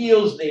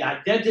reveals the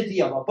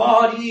identity of a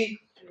body,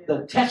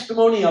 the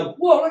testimony of,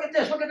 whoa, look at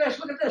this, look at this,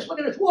 look at this, look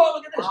at this, whoa,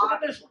 look at this, look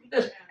at this, look at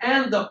this,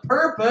 and the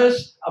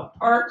purpose of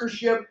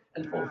partnership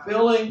and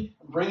fulfilling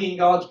and bringing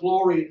God's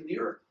glory into the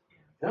earth.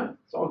 Yeah,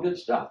 it's all good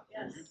stuff.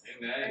 Yes.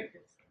 Amen.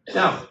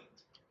 Now,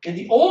 in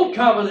the Old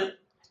Covenant,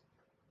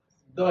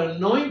 the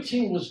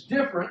anointing was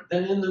different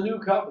than in the New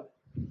Covenant.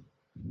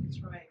 That's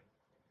right.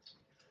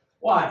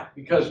 Why?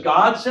 Because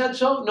God said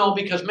so? No,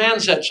 because man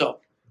said so.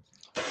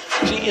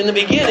 See, in the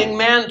beginning,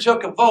 man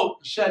took a vote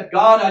and said,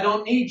 God, I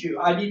don't need you.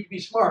 I need to be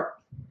smart.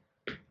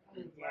 Yeah.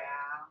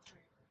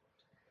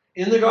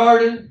 In the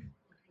garden,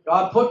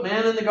 God put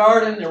man in the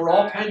garden. There were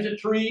all kinds of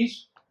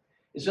trees.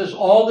 It says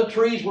all the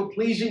trees were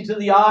pleasing to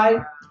the eye.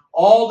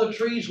 All the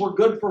trees were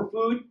good for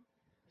food.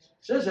 It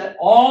says that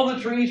all the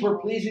trees were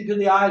pleasing to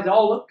the eye. They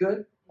all looked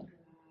good. It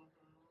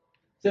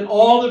said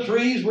all the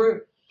trees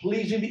were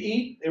pleasing to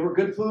eat. They were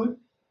good food.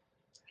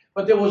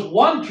 But there was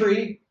one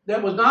tree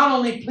that was not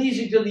only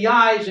pleasing to the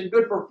eyes and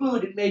good for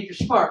food, it made you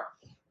smart.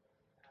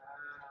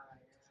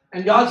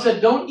 And God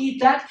said, don't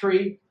eat that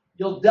tree.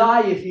 You'll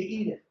die if you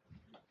eat it.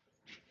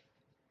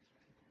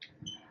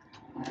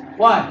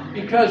 Why?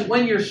 Because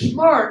when you're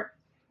smart,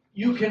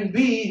 you can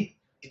be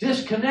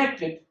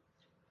disconnected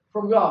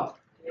from God.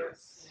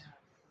 Yes.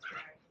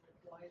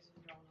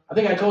 I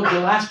think I told you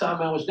last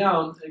time I was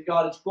down that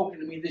God had spoken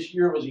to me this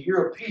year was a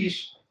year of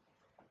peace.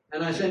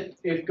 And I said,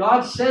 if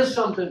God says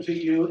something to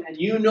you and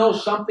you know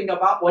something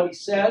about what He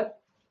said,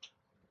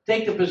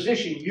 take the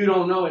position you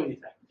don't know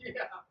anything.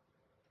 Yeah.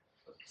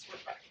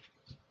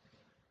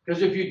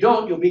 Because if you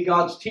don't, you'll be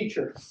God's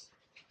teacher.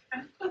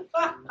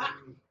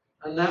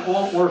 And that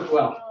won't work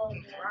well.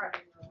 Been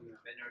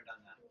there,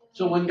 done that.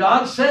 So when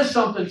God says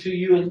something to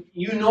you and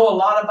you know a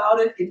lot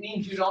about it, it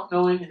means you don't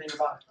know anything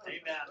about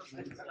it.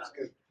 Amen. That's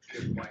good.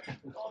 Good point.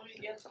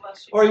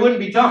 Or He wouldn't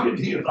be talking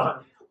to you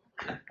about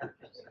it.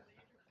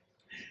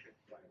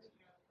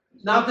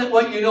 Not that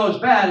what you know is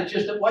bad, it's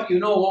just that what you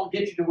know won't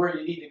get you to where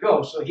you need to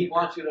go. So He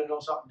wants you to know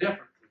something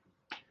different.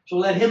 So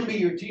let Him be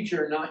your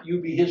teacher, not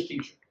you be His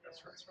teacher.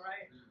 That's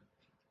right.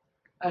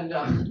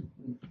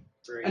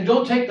 And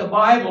don't take the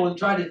Bible and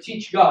try to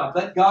teach God.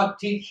 Let God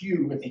teach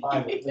you with the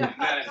Bible.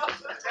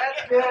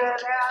 That's good.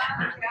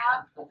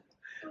 Yeah.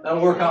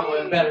 That'll work out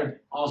way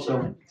better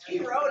also. He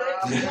wrote it.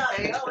 Yeah,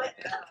 he wrote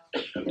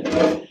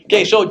it.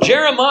 Okay, so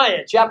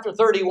Jeremiah chapter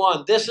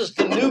 31. This is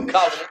the new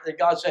covenant that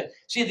God said.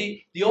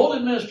 See, the old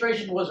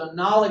administration was a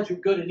knowledge of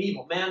good and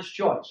evil, man's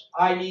choice.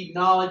 I need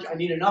knowledge. I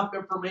need enough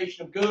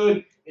information of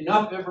good,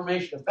 enough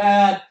information of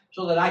bad,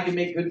 so that I can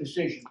make good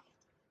decisions.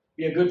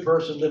 Be a good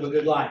person, live a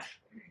good life.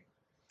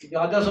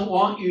 God doesn't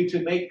want you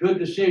to make good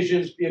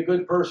decisions, be a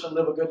good person,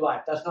 live a good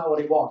life. That's not what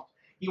He wants.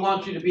 He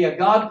wants you to be a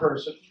God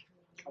person,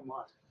 Come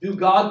on. do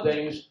God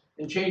things,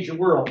 and change the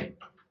world.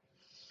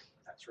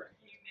 That's right.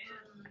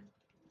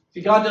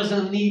 See, God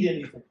doesn't need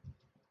anything.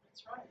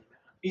 That's right.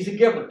 He's a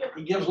giver.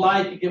 He gives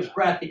life, He gives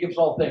breath, He gives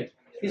all things.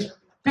 His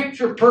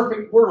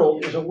picture-perfect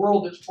world is a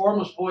world that's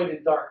formless, void,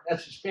 and dark.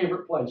 That's His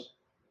favorite place.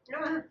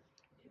 Yeah.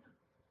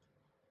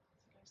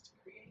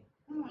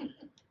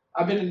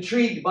 I've been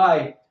intrigued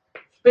by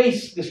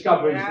space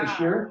discoveries this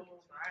year.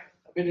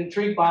 I've been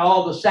intrigued by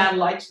all the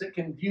satellites that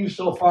can view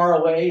so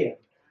far away.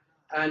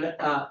 And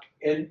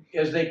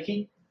as they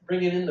keep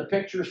bringing in the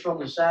pictures from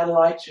the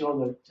satellites,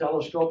 the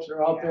telescopes that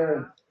are out there.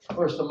 And of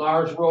course, the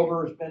Mars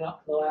rover has been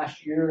up the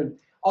last year. And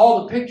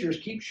all the pictures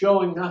keep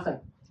showing nothing.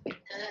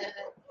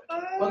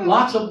 But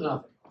lots of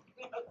nothing.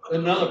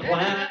 Another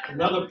planet,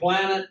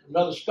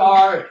 another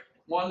star,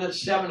 one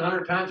that's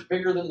 700 times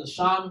bigger than the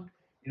sun.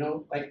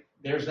 Like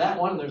there's that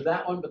one,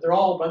 but they're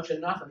all a bunch of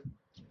nothing.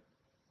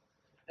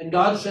 And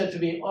God said to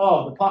me,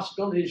 the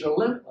possibilities are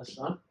limitless,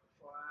 son.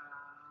 Wow.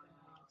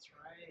 That's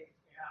right.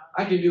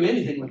 I can do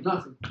anything with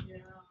nothing. Yeah.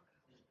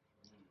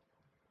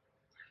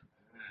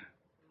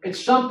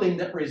 It's something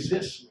that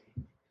resists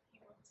me.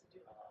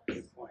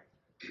 Good point.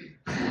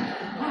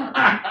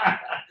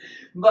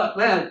 But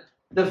man,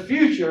 the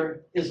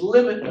future is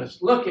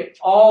limitless. Look at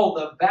all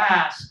the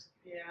vast,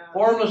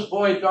 formless,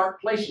 void,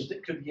 dark places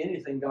that could be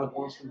anything God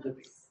wants them to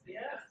be.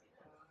 Yeah.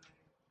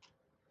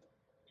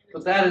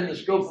 Put that in the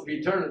scope of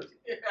eternity.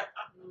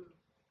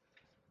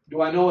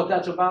 Do I know what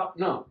that's about?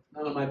 No,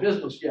 none of my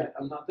business yet.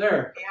 I'm not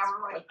there.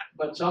 Yeah, right.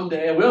 But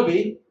someday I will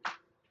be.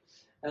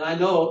 And I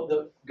know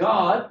that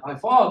God, my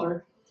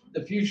Father,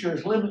 the future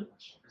is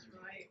limitless.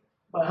 Right.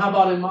 But how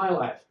about in my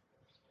life?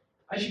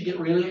 I should get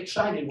really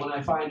excited when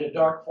I find a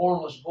dark,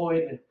 formless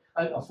void,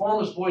 a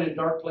formless void and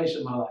dark place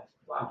in my life.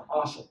 Wow,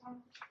 awesome.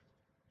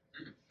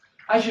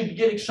 I should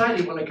get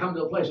excited when I come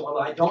to a place, well,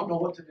 I don't know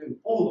what to do.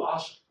 Oh,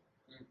 awesome.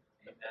 Amen.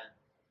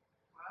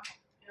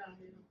 Yeah.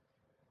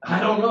 I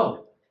don't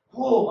know.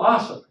 Oh,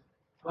 awesome.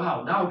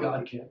 Wow, now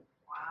God can.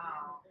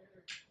 Wow.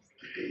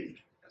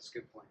 That's a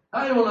good point.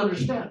 I don't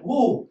understand.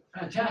 Whoa,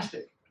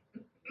 fantastic.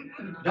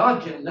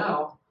 God can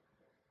now.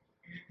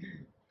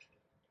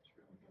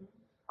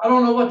 I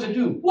don't know what to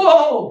do.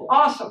 Whoa,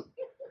 awesome.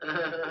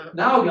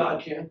 Now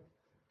God can.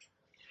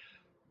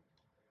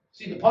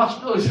 See, the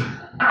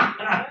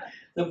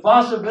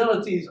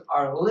possibilities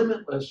are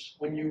limitless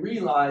when you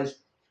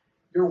realize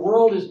your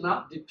world is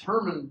not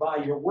determined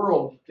by your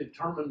world, it's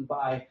determined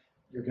by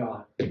your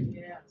God.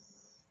 Yes.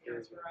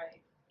 That's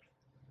right.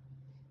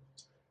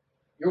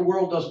 Your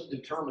world doesn't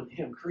determine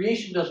Him.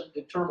 Creation doesn't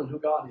determine who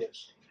God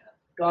is.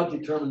 God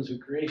determines who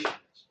creation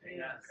is.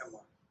 Yes. Come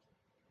on.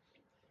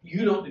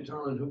 You don't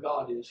determine who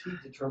God is. He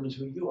determines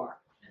who you are.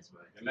 That's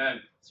right.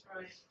 Amen. That's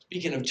right.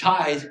 Speaking of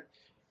tithe,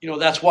 You know,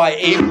 that's why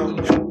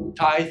Abram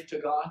tithed to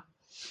God.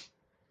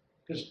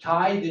 Because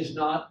tithe is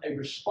not a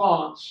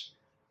response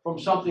from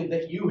something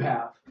that you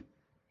have.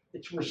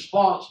 It's a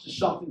response to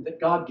something that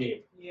God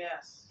gave.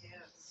 Yes,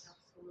 yes,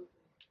 absolutely.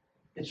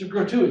 It's a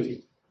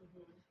gratuity.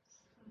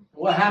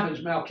 What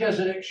happens?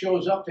 Melchizedek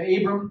shows up to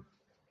Abram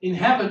in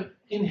heaven.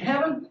 In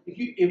heaven,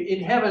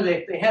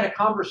 if they had a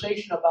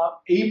conversation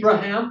about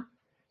Abraham,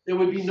 there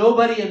would be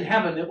nobody in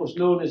heaven that was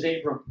known as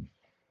Abram.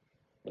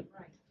 Right.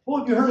 Oh,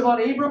 have you heard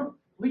about Abram?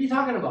 What are you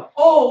talking about?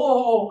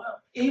 Oh,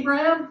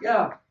 Abraham?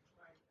 Yeah.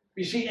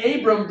 You see,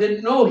 Abram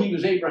didn't know he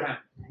was Abraham.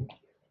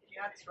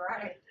 That's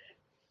right.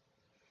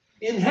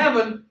 In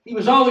heaven, he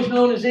was always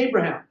known as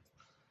Abraham.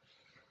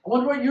 I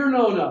wonder what you're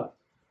known of.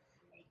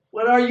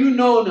 What are you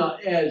known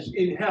as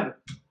in heaven?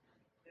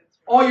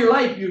 All your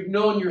life you've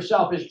known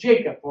yourself as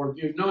Jacob, or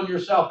you've known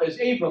yourself as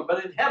Abram,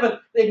 but in heaven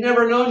they've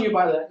never known you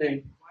by that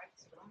name.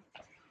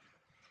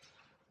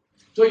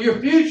 So your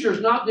future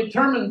is not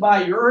determined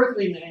by your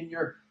earthly name.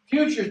 Your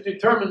future is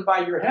determined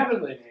by your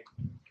heavenly name.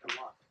 Come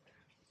on.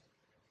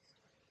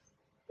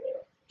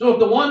 So if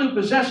the one who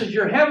possesses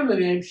your heavenly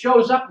name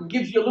shows up and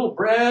gives you a little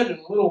bread and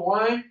a little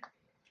wine,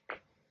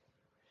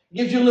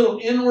 gives you a little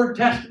inward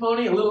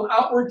testimony, a little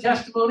outward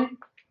testimony.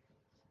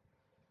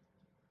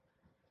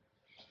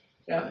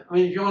 Yeah, I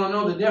mean, if you want to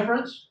know the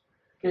difference,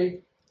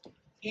 okay,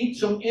 eat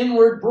some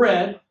inward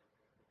bread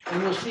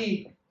and you'll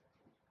see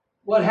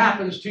what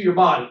happens to your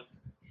body.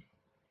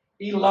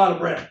 Eat a lot of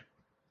bread.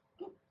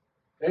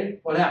 Okay,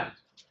 what happens?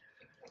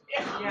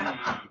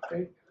 Yeah.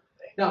 Okay.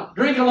 Now,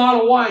 drink a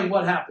lot of wine,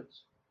 what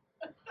happens?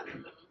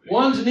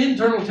 One's an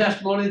internal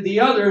testimony, the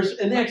other's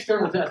an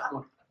external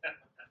testimony.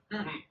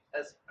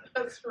 That's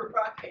That's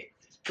right.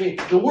 Okay,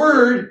 the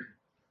word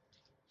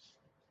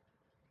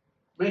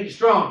make you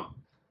strong.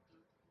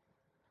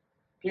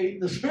 Okay,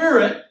 the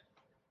Spirit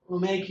will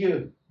make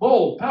you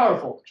bold,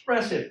 powerful,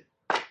 expressive.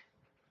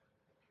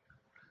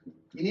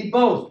 You need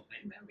both.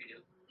 amen, we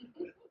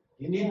do.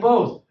 You need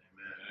both.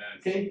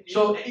 Okay,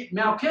 so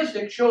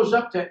Melchizedek shows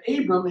up to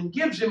Abram and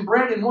gives him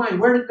bread and wine.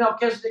 Where did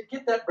Melchizedek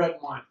get that bread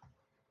and wine?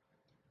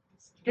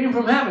 It came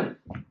from heaven.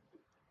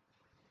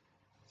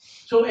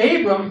 So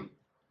Abram,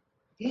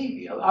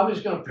 I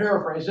was going to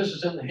paraphrase, this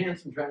is in the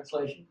Hanson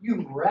translation.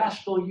 You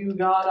rascal, you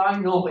God, I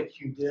know what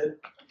you did.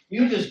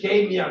 You just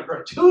gave me a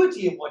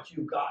gratuity of what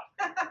you got.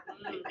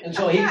 And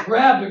so he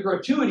grabbed a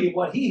gratuity of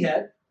what he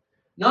had,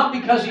 not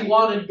because he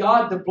wanted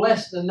God to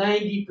bless the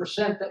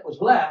 90% that was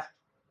left,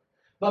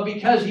 but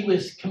because he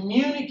was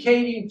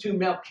communicating to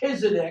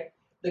Melchizedek,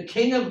 the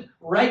king of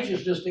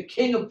righteousness, the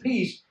king of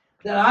peace,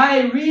 that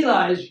I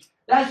realize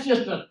that's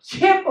just a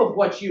tip of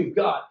what you've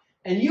got.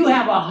 And you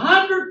have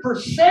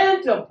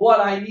 100% of what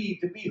I need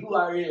to be who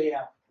I really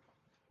am.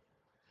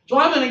 So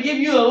I'm going to give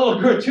you a little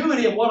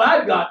gratuity of what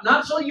I've got,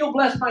 not so you'll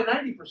bless my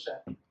 90%.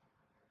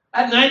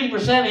 At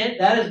 90%,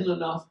 that isn't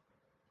enough.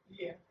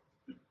 Yeah.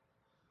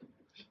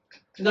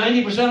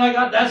 90% I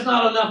got, that's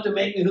not enough to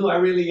make me who I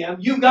really am.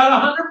 You've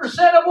got 100%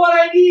 of what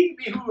I need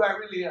to be who I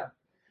really am.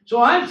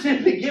 So I'm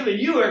simply giving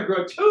you a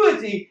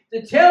gratuity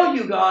to tell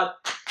you, God,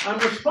 I'm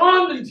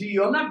responding to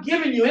you. I'm not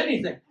giving you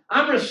anything.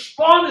 I'm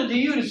responding to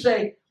you to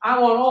say, I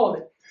want all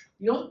of it.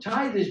 You know,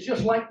 tithe is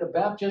just like the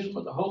baptism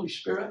of the Holy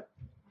Spirit.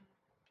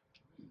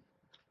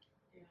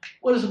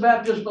 What is the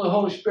baptism of the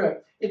Holy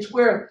Spirit? It's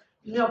where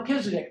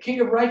Melchizedek,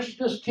 king of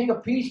righteousness, king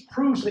of peace,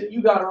 proves that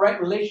you got a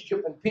right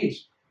relationship and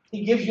peace.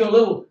 He gives you a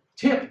little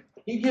tip.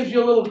 He gives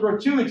you a little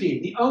gratuity.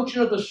 The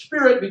unction of the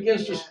Spirit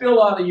begins to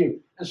spill out of you.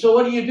 And so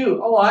what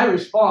do? Oh, I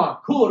respond.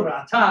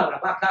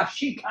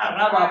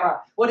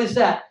 What is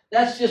that?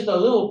 That's just a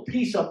little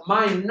piece of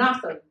my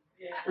nothing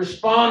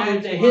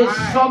responding to his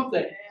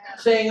something,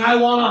 saying, I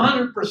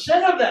want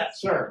 100% of that,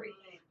 sir.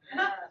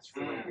 That's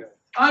really good.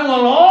 I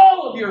want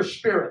all of your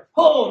spirit.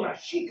 Oh,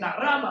 Rashika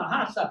Rama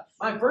Hasa.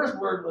 My first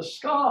word was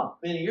ska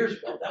many years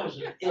ago. That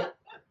was it.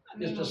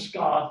 Just a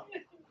ska.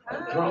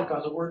 I'm drunk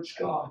on the word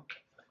ska.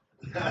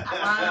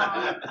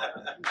 Wow.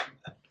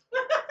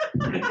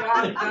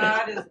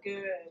 God is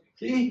good.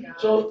 See?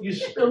 So you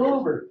spill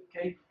over.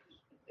 Okay?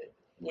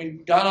 We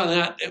got on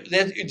that.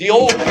 The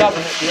old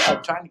covenant,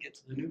 I'm trying to get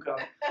to the new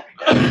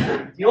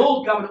covenant. The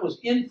old covenant was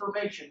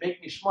information,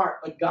 make me smart.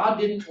 But God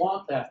didn't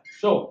want that.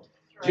 So,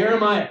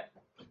 Jeremiah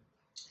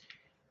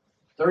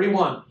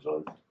 31.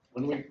 So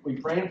when we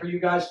praying for you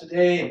guys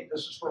today, and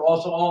this is for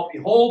also all,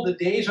 behold, the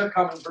days are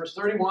coming. Verse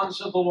 31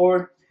 says the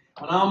Lord,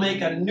 and I'll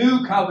make a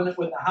new covenant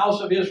with the house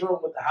of Israel,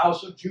 with the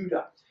house of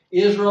Judah.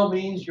 Israel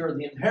means you're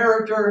the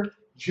inheritor.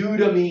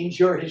 Judah means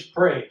you're his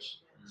praise.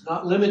 It's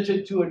not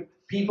limited to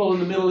people in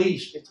the Middle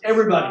East. It's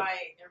everybody.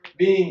 Right.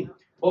 Being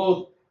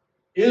both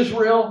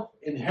Israel,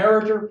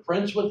 inheritor,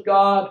 prince with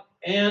God,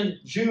 and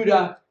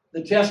Judah,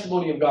 the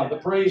testimony of God, the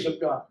praise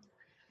of God.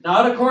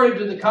 Not according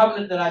to the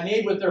covenant that I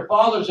made with their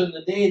fathers in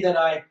the day that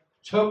I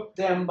took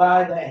them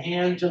by the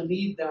hand to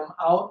lead them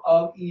out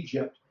of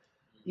Egypt.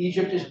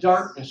 Egypt is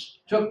darkness.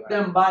 Took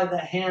them by the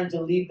hand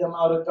to lead them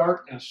out of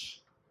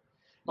darkness.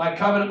 My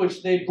covenant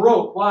which they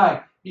broke.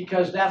 Why?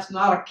 Because that's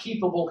not a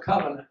keepable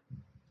covenant.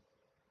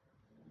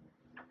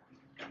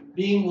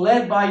 Being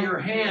led by your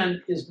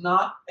hand is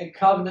not a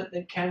covenant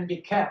that can be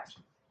kept.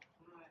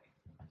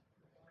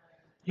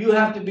 You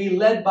have to be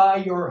led by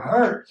your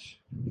heart.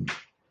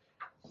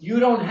 You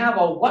don't have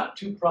a what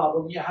to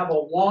problem, you have a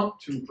want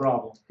to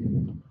problem.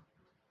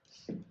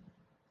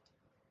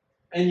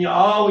 And you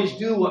always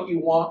do what you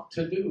want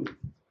to do.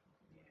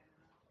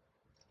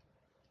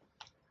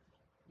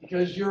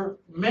 Because you're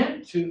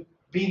meant to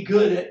be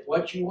good at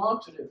what you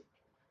want to do.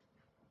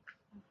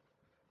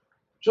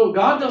 So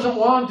God doesn't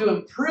want to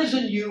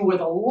imprison you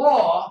with a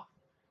law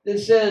that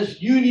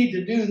says you need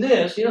to do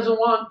this. He doesn't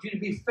want you to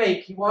be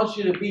fake. He wants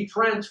you to be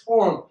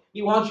transformed.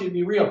 He wants you to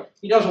be real.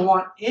 He doesn't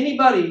want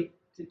anybody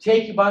to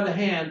take you by the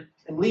hand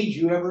and lead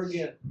you ever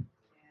again.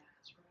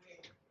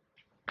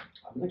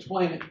 I'm going to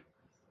explain it.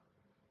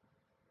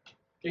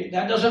 Okay,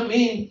 that doesn't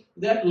mean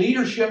that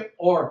leadership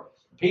or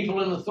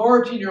people in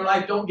authority in your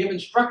life don't give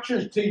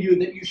instructions to you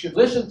that you should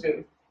listen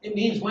to. It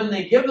means when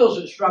they give those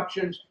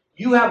instructions,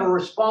 you have a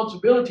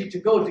responsibility to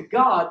go to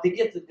God to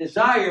get the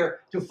desire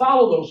to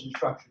follow those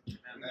instructions.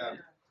 Amen.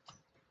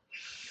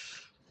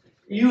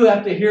 You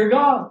have to hear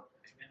God.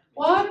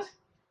 What?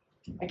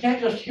 I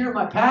can't just hear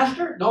my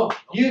pastor? No,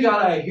 you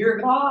got to hear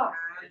God.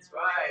 That's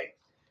right.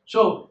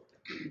 So,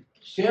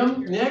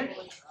 Tim, Nick,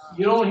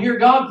 you don't hear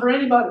God for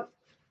anybody.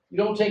 You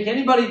don't take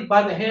anybody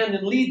by the hand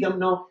and lead them.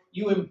 No,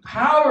 you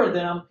empower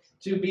them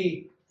to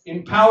be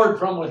empowered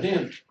from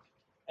within.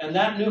 And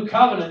that new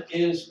covenant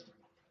is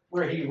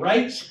where he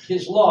writes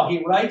his law.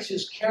 He writes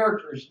his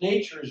character, his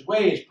nature, his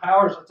ways,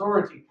 powers,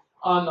 authority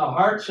on the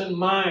hearts and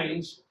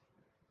minds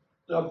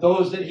of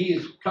those that he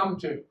has come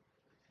to.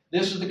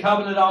 This is the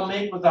covenant I'll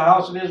make with the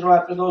house of Israel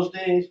after those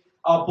days.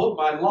 I'll put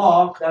my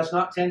law. That's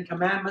not 10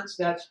 Commandments.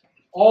 That's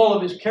all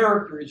of his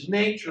character, his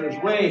nature,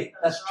 his way.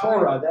 That's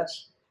Torah.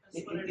 That's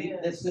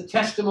the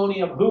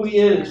testimony of who he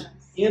is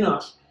in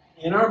us,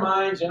 in our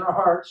minds, in our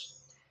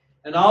hearts.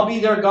 And I'll be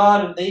their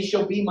God, and they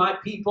shall be my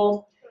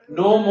people.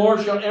 No more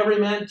shall every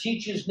man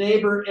teach his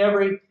neighbor,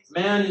 every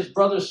man his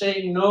brother,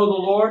 saying, know the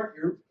Lord.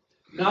 You're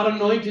not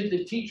anointed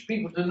to teach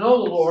people to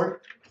know the Lord.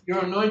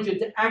 You're anointed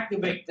to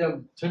activate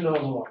them to know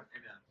the Lord.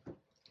 Amen.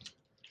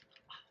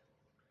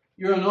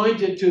 You're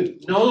anointed to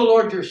know the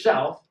Lord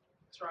yourself.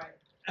 That's right.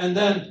 And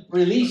then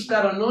release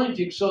that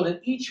anointing so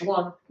that each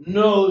one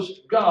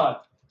knows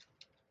God.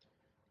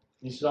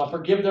 He says, I'll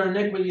forgive their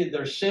iniquity,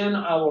 their sin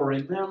I will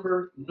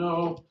remember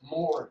no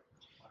more.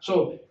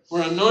 So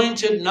we're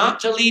anointed not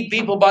to lead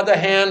people by the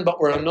hand, but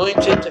we're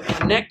anointed to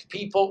connect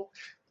people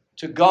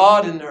to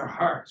God in their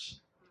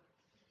hearts.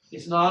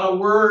 It's not a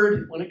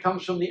word when it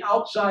comes from the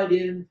outside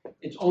in.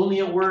 It's only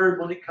a word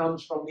when it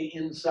comes from the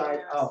inside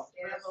out.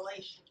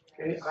 Revelation.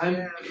 Okay?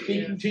 I'm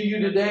speaking to you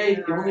today.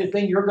 The only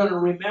thing you're going to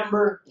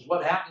remember is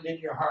what happened in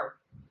your heart.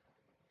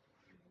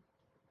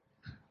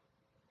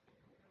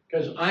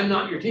 Because I'm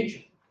not your teacher.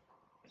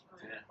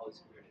 Holy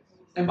Spirit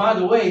is. And by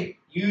the way,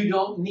 you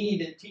don't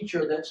need a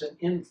teacher that's an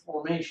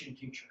information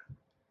teacher.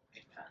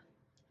 Amen.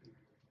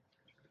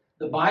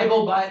 The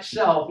Bible by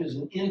itself is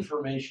an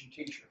information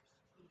teacher.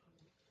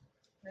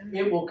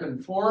 It will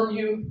conform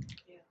you.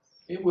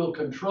 It will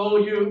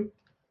control you.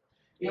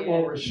 It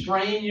will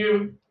restrain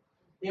you.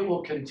 It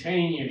will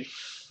contain you.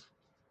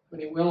 But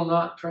it will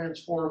not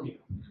transform you.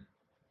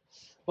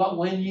 But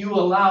when you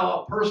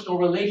allow a personal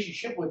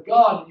relationship with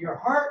God in your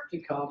heart to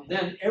come,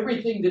 then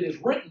everything that is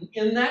written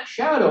in that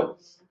shadow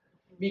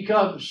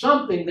becomes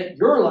something that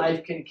your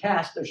life can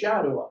cast a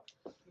shadow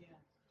of.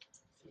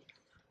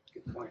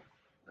 Good point.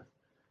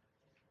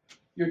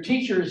 Your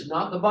teacher is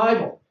not the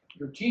Bible.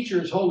 Your teacher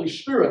is Holy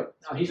Spirit.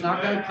 Now, he's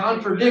not going to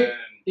contradict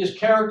his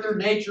character,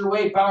 nature,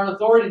 way, power, and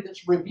authority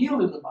that's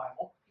revealed in the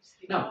Bible.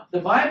 Now, the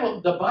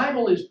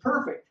Bible is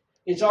perfect.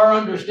 It's our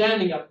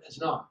understanding of it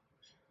that's not.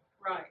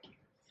 Right.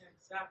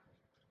 Exactly.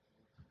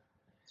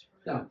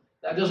 Now,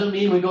 that doesn't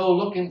mean we go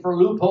looking for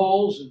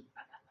loopholes and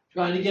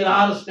trying to get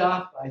out of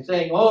stuff by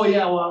saying, oh,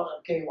 yeah, well,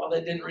 okay, well,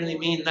 they didn't really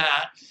mean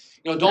that.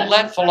 You know, don't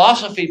let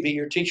philosophy be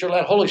your teacher.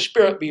 Let Holy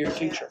Spirit be your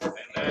teacher.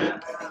 Amen.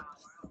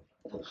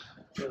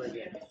 Really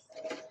good.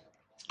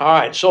 All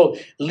right, so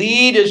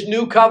lead as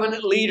new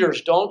covenant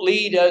leaders. Don't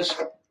lead as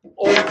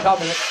old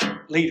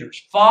covenant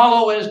leaders.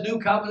 Follow as new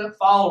covenant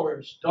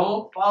followers.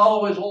 Don't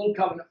follow as old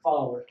covenant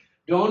followers.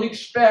 Don't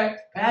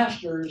expect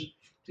pastors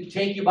to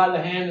take you by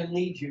the hand and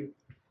lead you.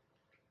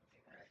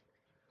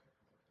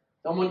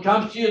 Someone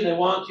comes to you, they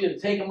want you to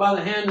take them by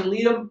the hand and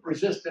lead them,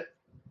 resist it.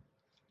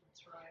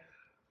 That's right.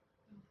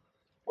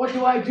 What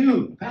do I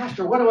do?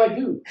 Pastor, what do I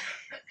do?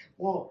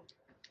 Well,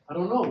 I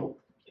don't know.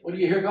 What do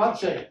you hear God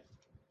say?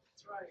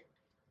 That's right.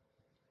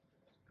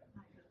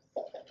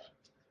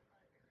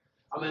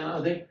 I mean, I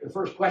think the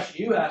first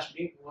question you asked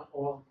me,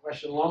 well, a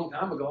question a long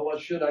time ago,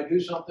 was, should I do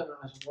something? And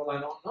I said, well,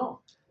 I don't know.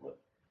 What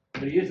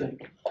do you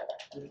think?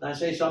 Did I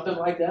say something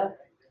like that?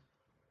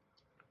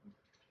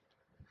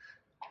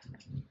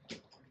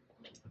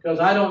 Because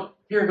I don't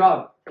hear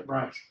God,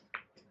 Bryce.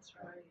 That's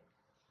right.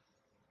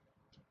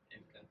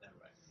 You've got that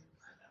right.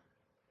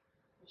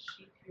 The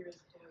sheep hear his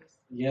voice.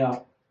 Yeah.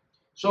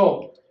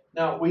 So,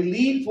 Now, we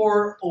lead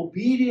for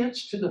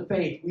obedience to the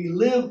faith. We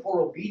live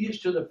for obedience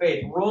to the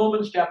faith.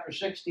 Romans chapter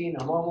 16,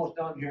 I'm almost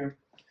done here.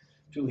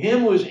 To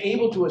him who is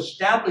able to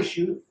establish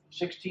you,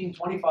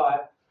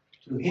 16:25,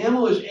 to him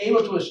who is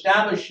able to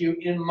establish you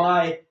in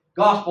my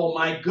gospel,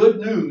 my good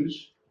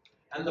news,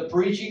 and the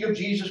preaching of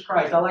Jesus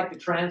Christ. I like to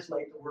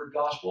translate the word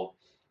gospel.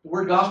 The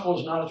word gospel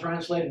is not a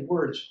translated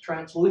word, it's a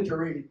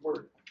transliterated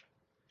word.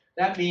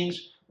 That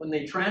means when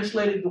they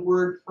translated the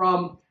word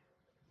from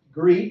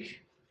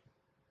Greek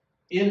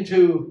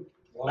into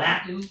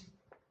Latin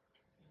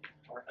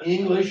or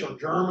English or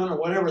German or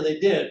whatever they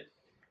did,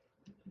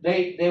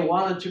 they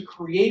wanted to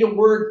create a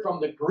word from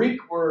the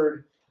Greek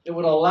word that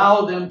would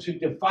allow them to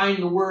define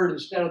the word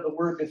instead of the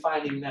word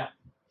defining them.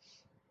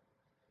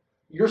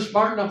 You're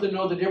smart enough to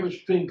know the difference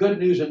between good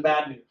news and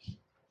bad news.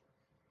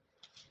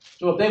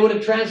 So if they would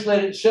have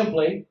translated it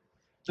simply,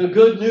 the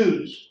good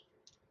news,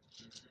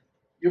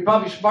 you're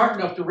probably smart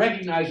enough to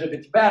recognize if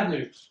it's bad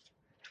news.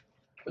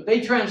 But they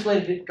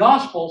translated it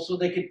gospel so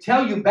they could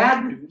tell you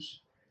bad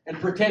news and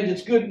pretend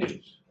it's good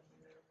news.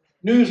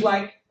 News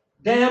like,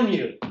 damn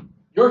you,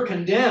 you're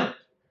condemned.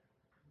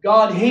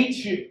 God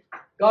hates you.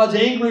 God's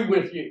angry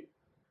with you.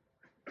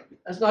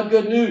 That's not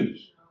good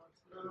news.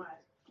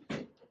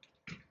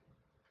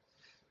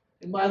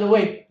 And by the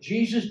way,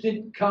 Jesus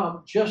didn't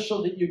come just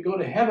so that you'd go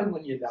to heaven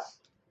when you die.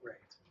 Right.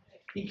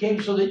 He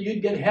came so that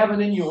you'd get heaven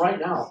in you right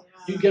now.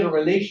 You'd get a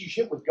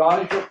relationship with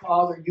God as your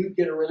Father. You'd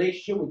get a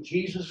relationship with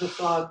Jesus the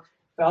Son,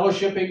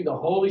 fellowshipping the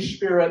Holy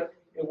Spirit.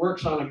 It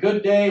works on a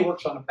good day,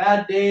 works on a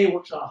bad day,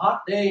 works on a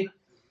hot day,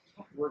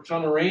 works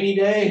on a rainy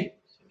day.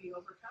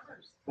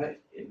 But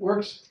it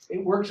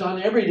works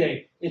on every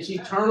day. It's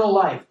eternal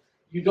life.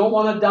 You don't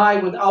want to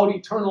die without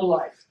eternal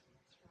life.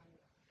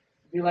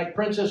 Be like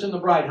Princess and the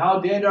Bride. How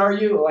dead are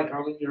you? Like,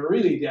 I mean, you're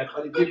really dead.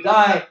 But if you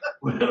die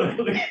with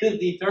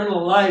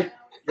eternal life,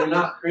 you're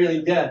not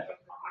really dead.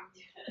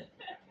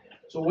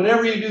 So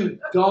whatever you do,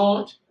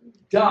 don't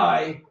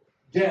die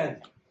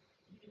dead.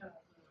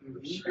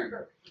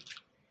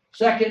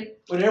 Second,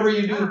 whatever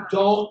you do,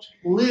 don't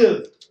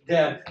live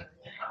dead.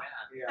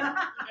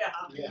 Yeah.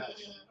 Yeah.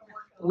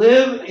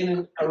 Live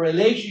in a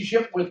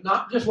relationship with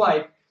not just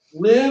life,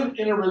 live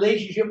in a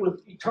relationship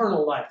with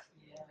eternal life.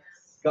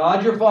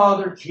 God your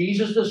Father,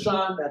 Jesus the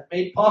Son, that's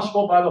made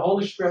possible by the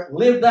Holy Spirit.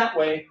 Live that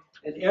way,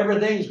 and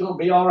everything's going to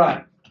be all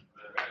right.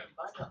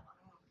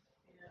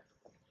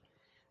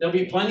 There'll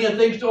be plenty of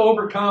things to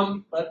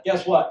overcome, but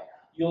guess what?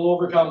 You'll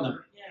overcome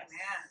them.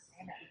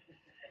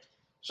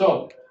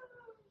 So,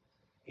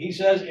 he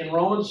says in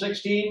Romans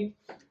 16,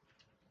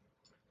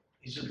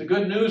 he says, the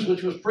good news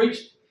which was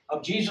preached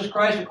of Jesus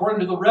Christ according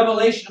to the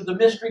revelation of the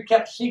mystery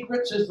kept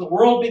secret since the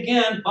world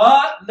began,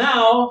 but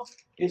now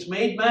it's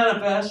made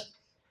manifest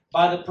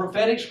by the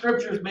prophetic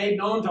scriptures made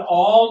known to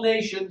all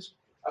nations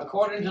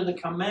according to the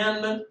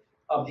commandment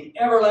of the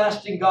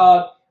everlasting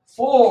God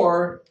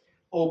for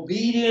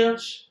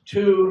obedience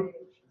to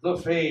the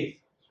faith.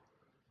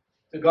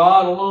 To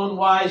God alone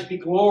wise be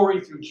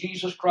glory through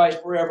Jesus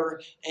Christ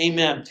forever.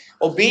 Amen.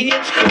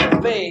 Obedience to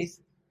the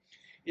faith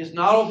is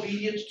not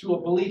obedience to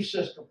a belief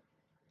system.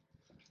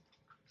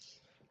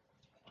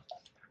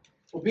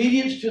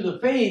 Obedience to the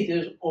faith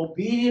is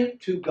obedient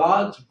to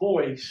God's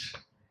voice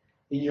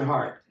in your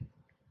heart.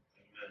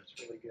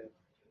 That's really good.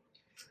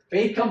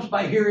 Faith comes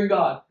by hearing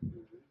God.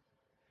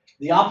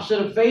 The opposite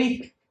of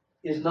faith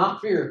is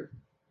not fear.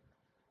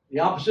 The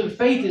opposite of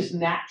faith is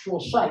natural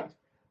sight.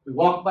 We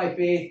walk by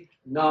faith,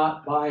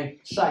 not by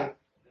sight.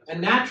 And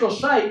natural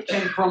sight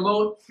can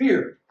promote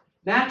fear.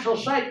 Natural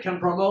sight can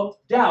promote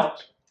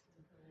doubt.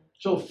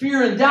 So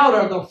fear and doubt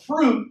are the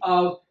fruit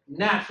of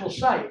natural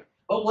sight.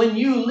 But when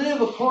you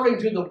live according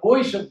to the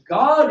voice of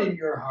God in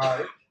your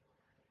heart,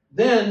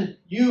 then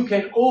you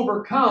can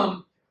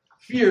overcome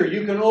fear.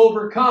 You can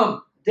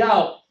overcome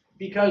doubt,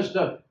 because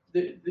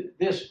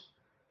this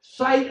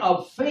sight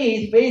of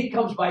faith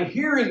comes by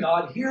hearing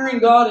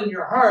God in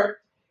your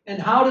heart.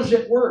 And how does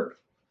it work?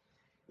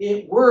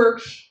 It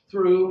works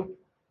through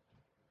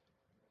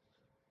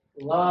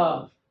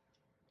love.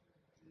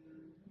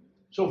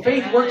 So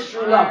faith works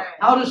through love.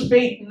 How does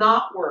faith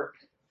not work?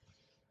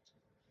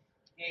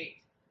 Hate.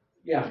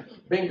 Yeah,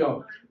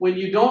 bingo. When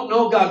you don't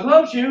know God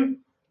loves you,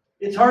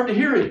 it's hard to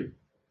hear Him.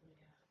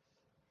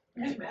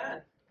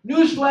 Amen.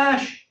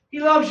 Newsflash, He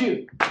loves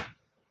you.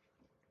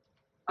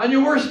 On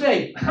your worst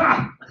day,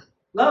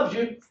 loves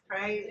you.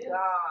 Praise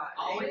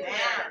God. Amen.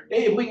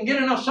 Hey, if we can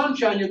get enough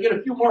sunshine, you'll get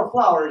a few more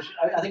flowers.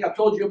 I think I've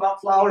told you about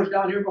flowers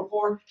down here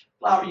before.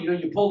 Flower,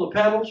 you pull the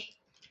petals.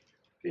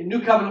 Okay, New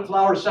Covenant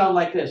flowers sound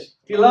like this.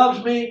 He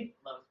loves me.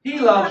 He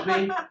loves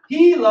me.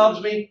 He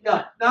loves me.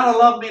 Yeah, not a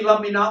love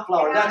me not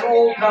flower. That's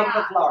old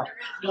covenant flower.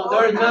 No,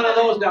 there's none of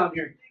those down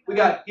here. We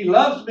got He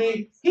loves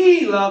me.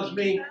 He loves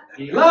me.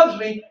 He loves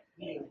me.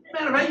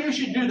 Matter of fact, you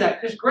should do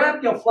that. Just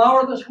grab you a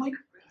flower this week.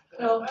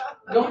 No,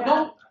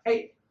 don't.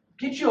 Hey,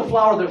 get you a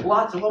flower. There's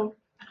lots of them.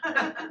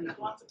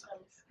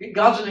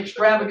 God's an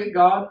extravagant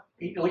God.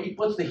 He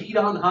puts the heat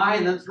on high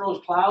and then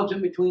throws clouds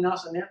in between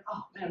us and them.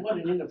 Oh man, what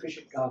an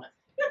inefficient God.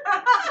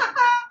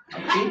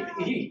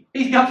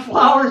 He's got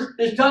flowers.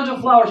 There's tons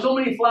of flowers. So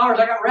many flowers,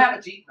 I got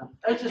rabbits eating them.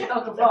 That's just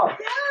tons of flowers.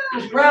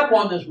 Just grab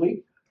one this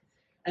week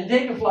and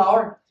take a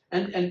flower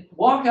and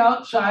walk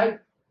outside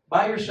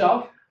by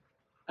yourself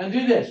and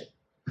do this.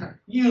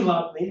 You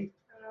love me.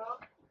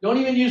 Don't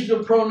even use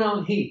the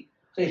pronoun he.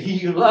 Say,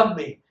 you love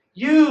me.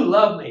 You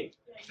love me.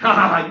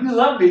 You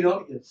love me,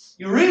 don't you?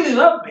 You really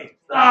love me.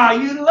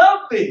 You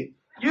love me.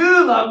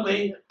 You love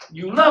me.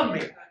 You love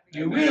me.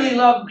 You really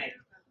love me.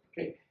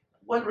 Okay.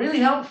 What really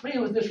helps me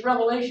with this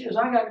revelation is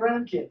I got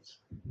grandkids.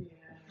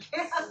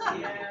 Yes.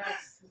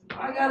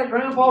 I got a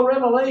grandpa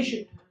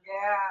revelation.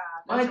 Yeah.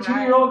 My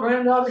 2-year-old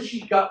granddaughter,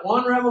 she's got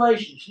one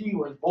revelation. She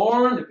was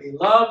born to be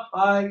loved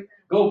by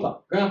Grandpa.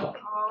 Oh.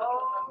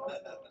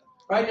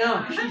 Right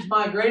now, she's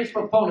my greatest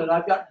proponent.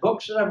 I've got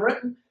books that I've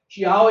written.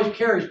 She always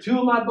carries 2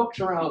 of my books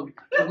around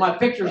with my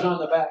pictures on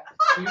the back.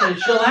 And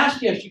she'll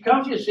ask you, if she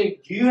comes to you and say,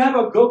 do you have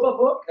a Gopa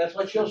book? That's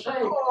what she'll say.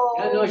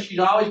 You know, she's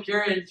always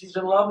carrying, she's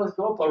in love with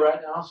Gopa right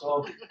now.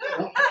 So,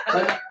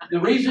 but the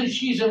reason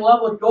she's in love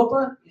with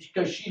Gopa is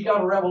because she's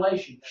got a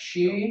revelation.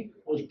 She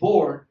was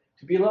born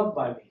to be loved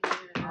by me.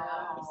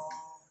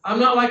 I'm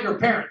not like her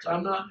parents.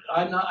 I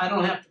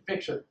don't have to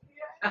fix her.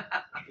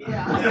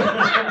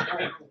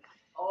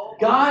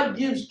 God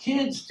gives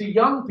kids to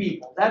young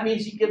people. That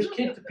means he gives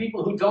kids to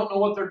people who don't know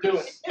what they're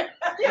doing.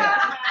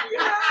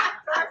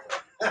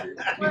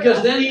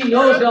 Because then he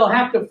knows they'll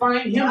have to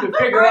find him to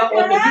figure out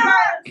what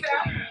to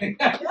do.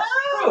 That's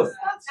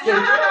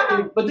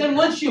true. But then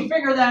once you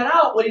figure that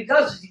out, what he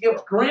does is he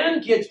gives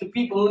grandkids to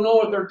people who know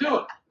what they're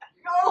doing.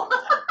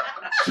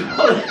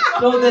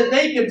 So that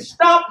they can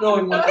stop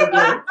knowing what they're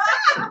doing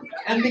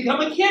and become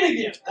a kid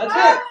again. That's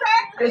it.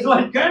 That's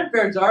what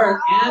grandparents are,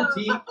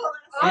 antique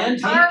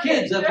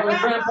kids. That's what a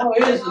grandpa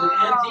is, an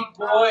antique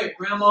boy. A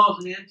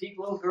grandma's an antique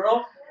little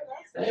girl.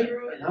 Okay?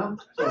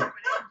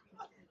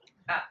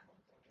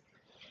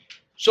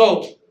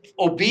 So,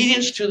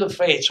 obedience to the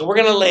faith. So we're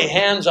going to lay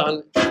hands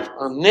on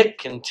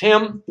Nick and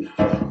Tim.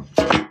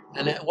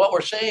 And what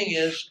we're saying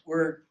is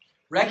we're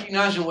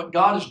recognizing what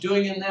God is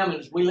doing in them. And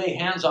as we lay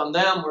hands on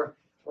them,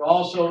 we're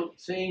also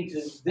saying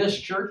to this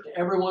church, to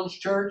everyone's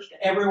church,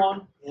 to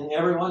everyone in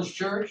everyone's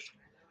church,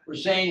 we're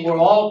saying we're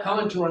all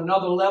coming to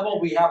another level.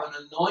 We have an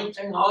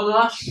anointing on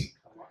us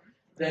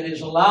that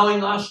is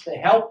allowing us to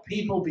help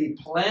people be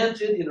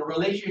planted in a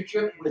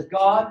relationship with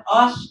God,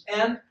 us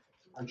and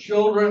our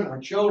children, our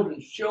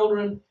children's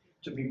children,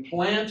 to be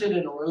planted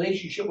in a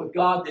relationship with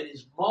God that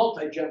is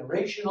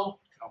multi-generational,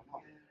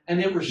 and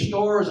it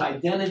restores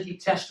identity,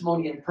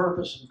 testimony, and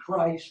purpose in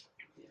Christ.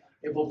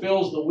 It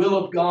fulfills the will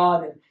of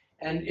God,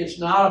 and it's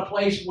not a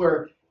place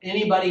where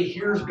anybody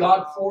hears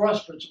God for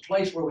us, but it's a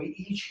place where we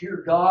each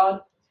hear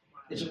God.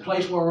 It's a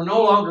place where we're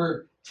no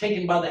longer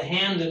taken by the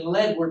hand and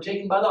led. We're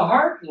taken by the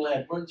heart and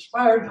led. We're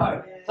inspired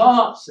by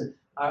thoughts and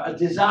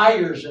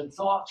desires and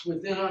thoughts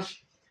within us.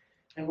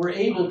 And we're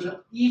able to,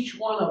 each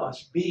one of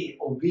us, be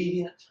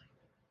obedient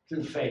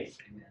through faith.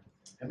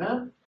 Amen?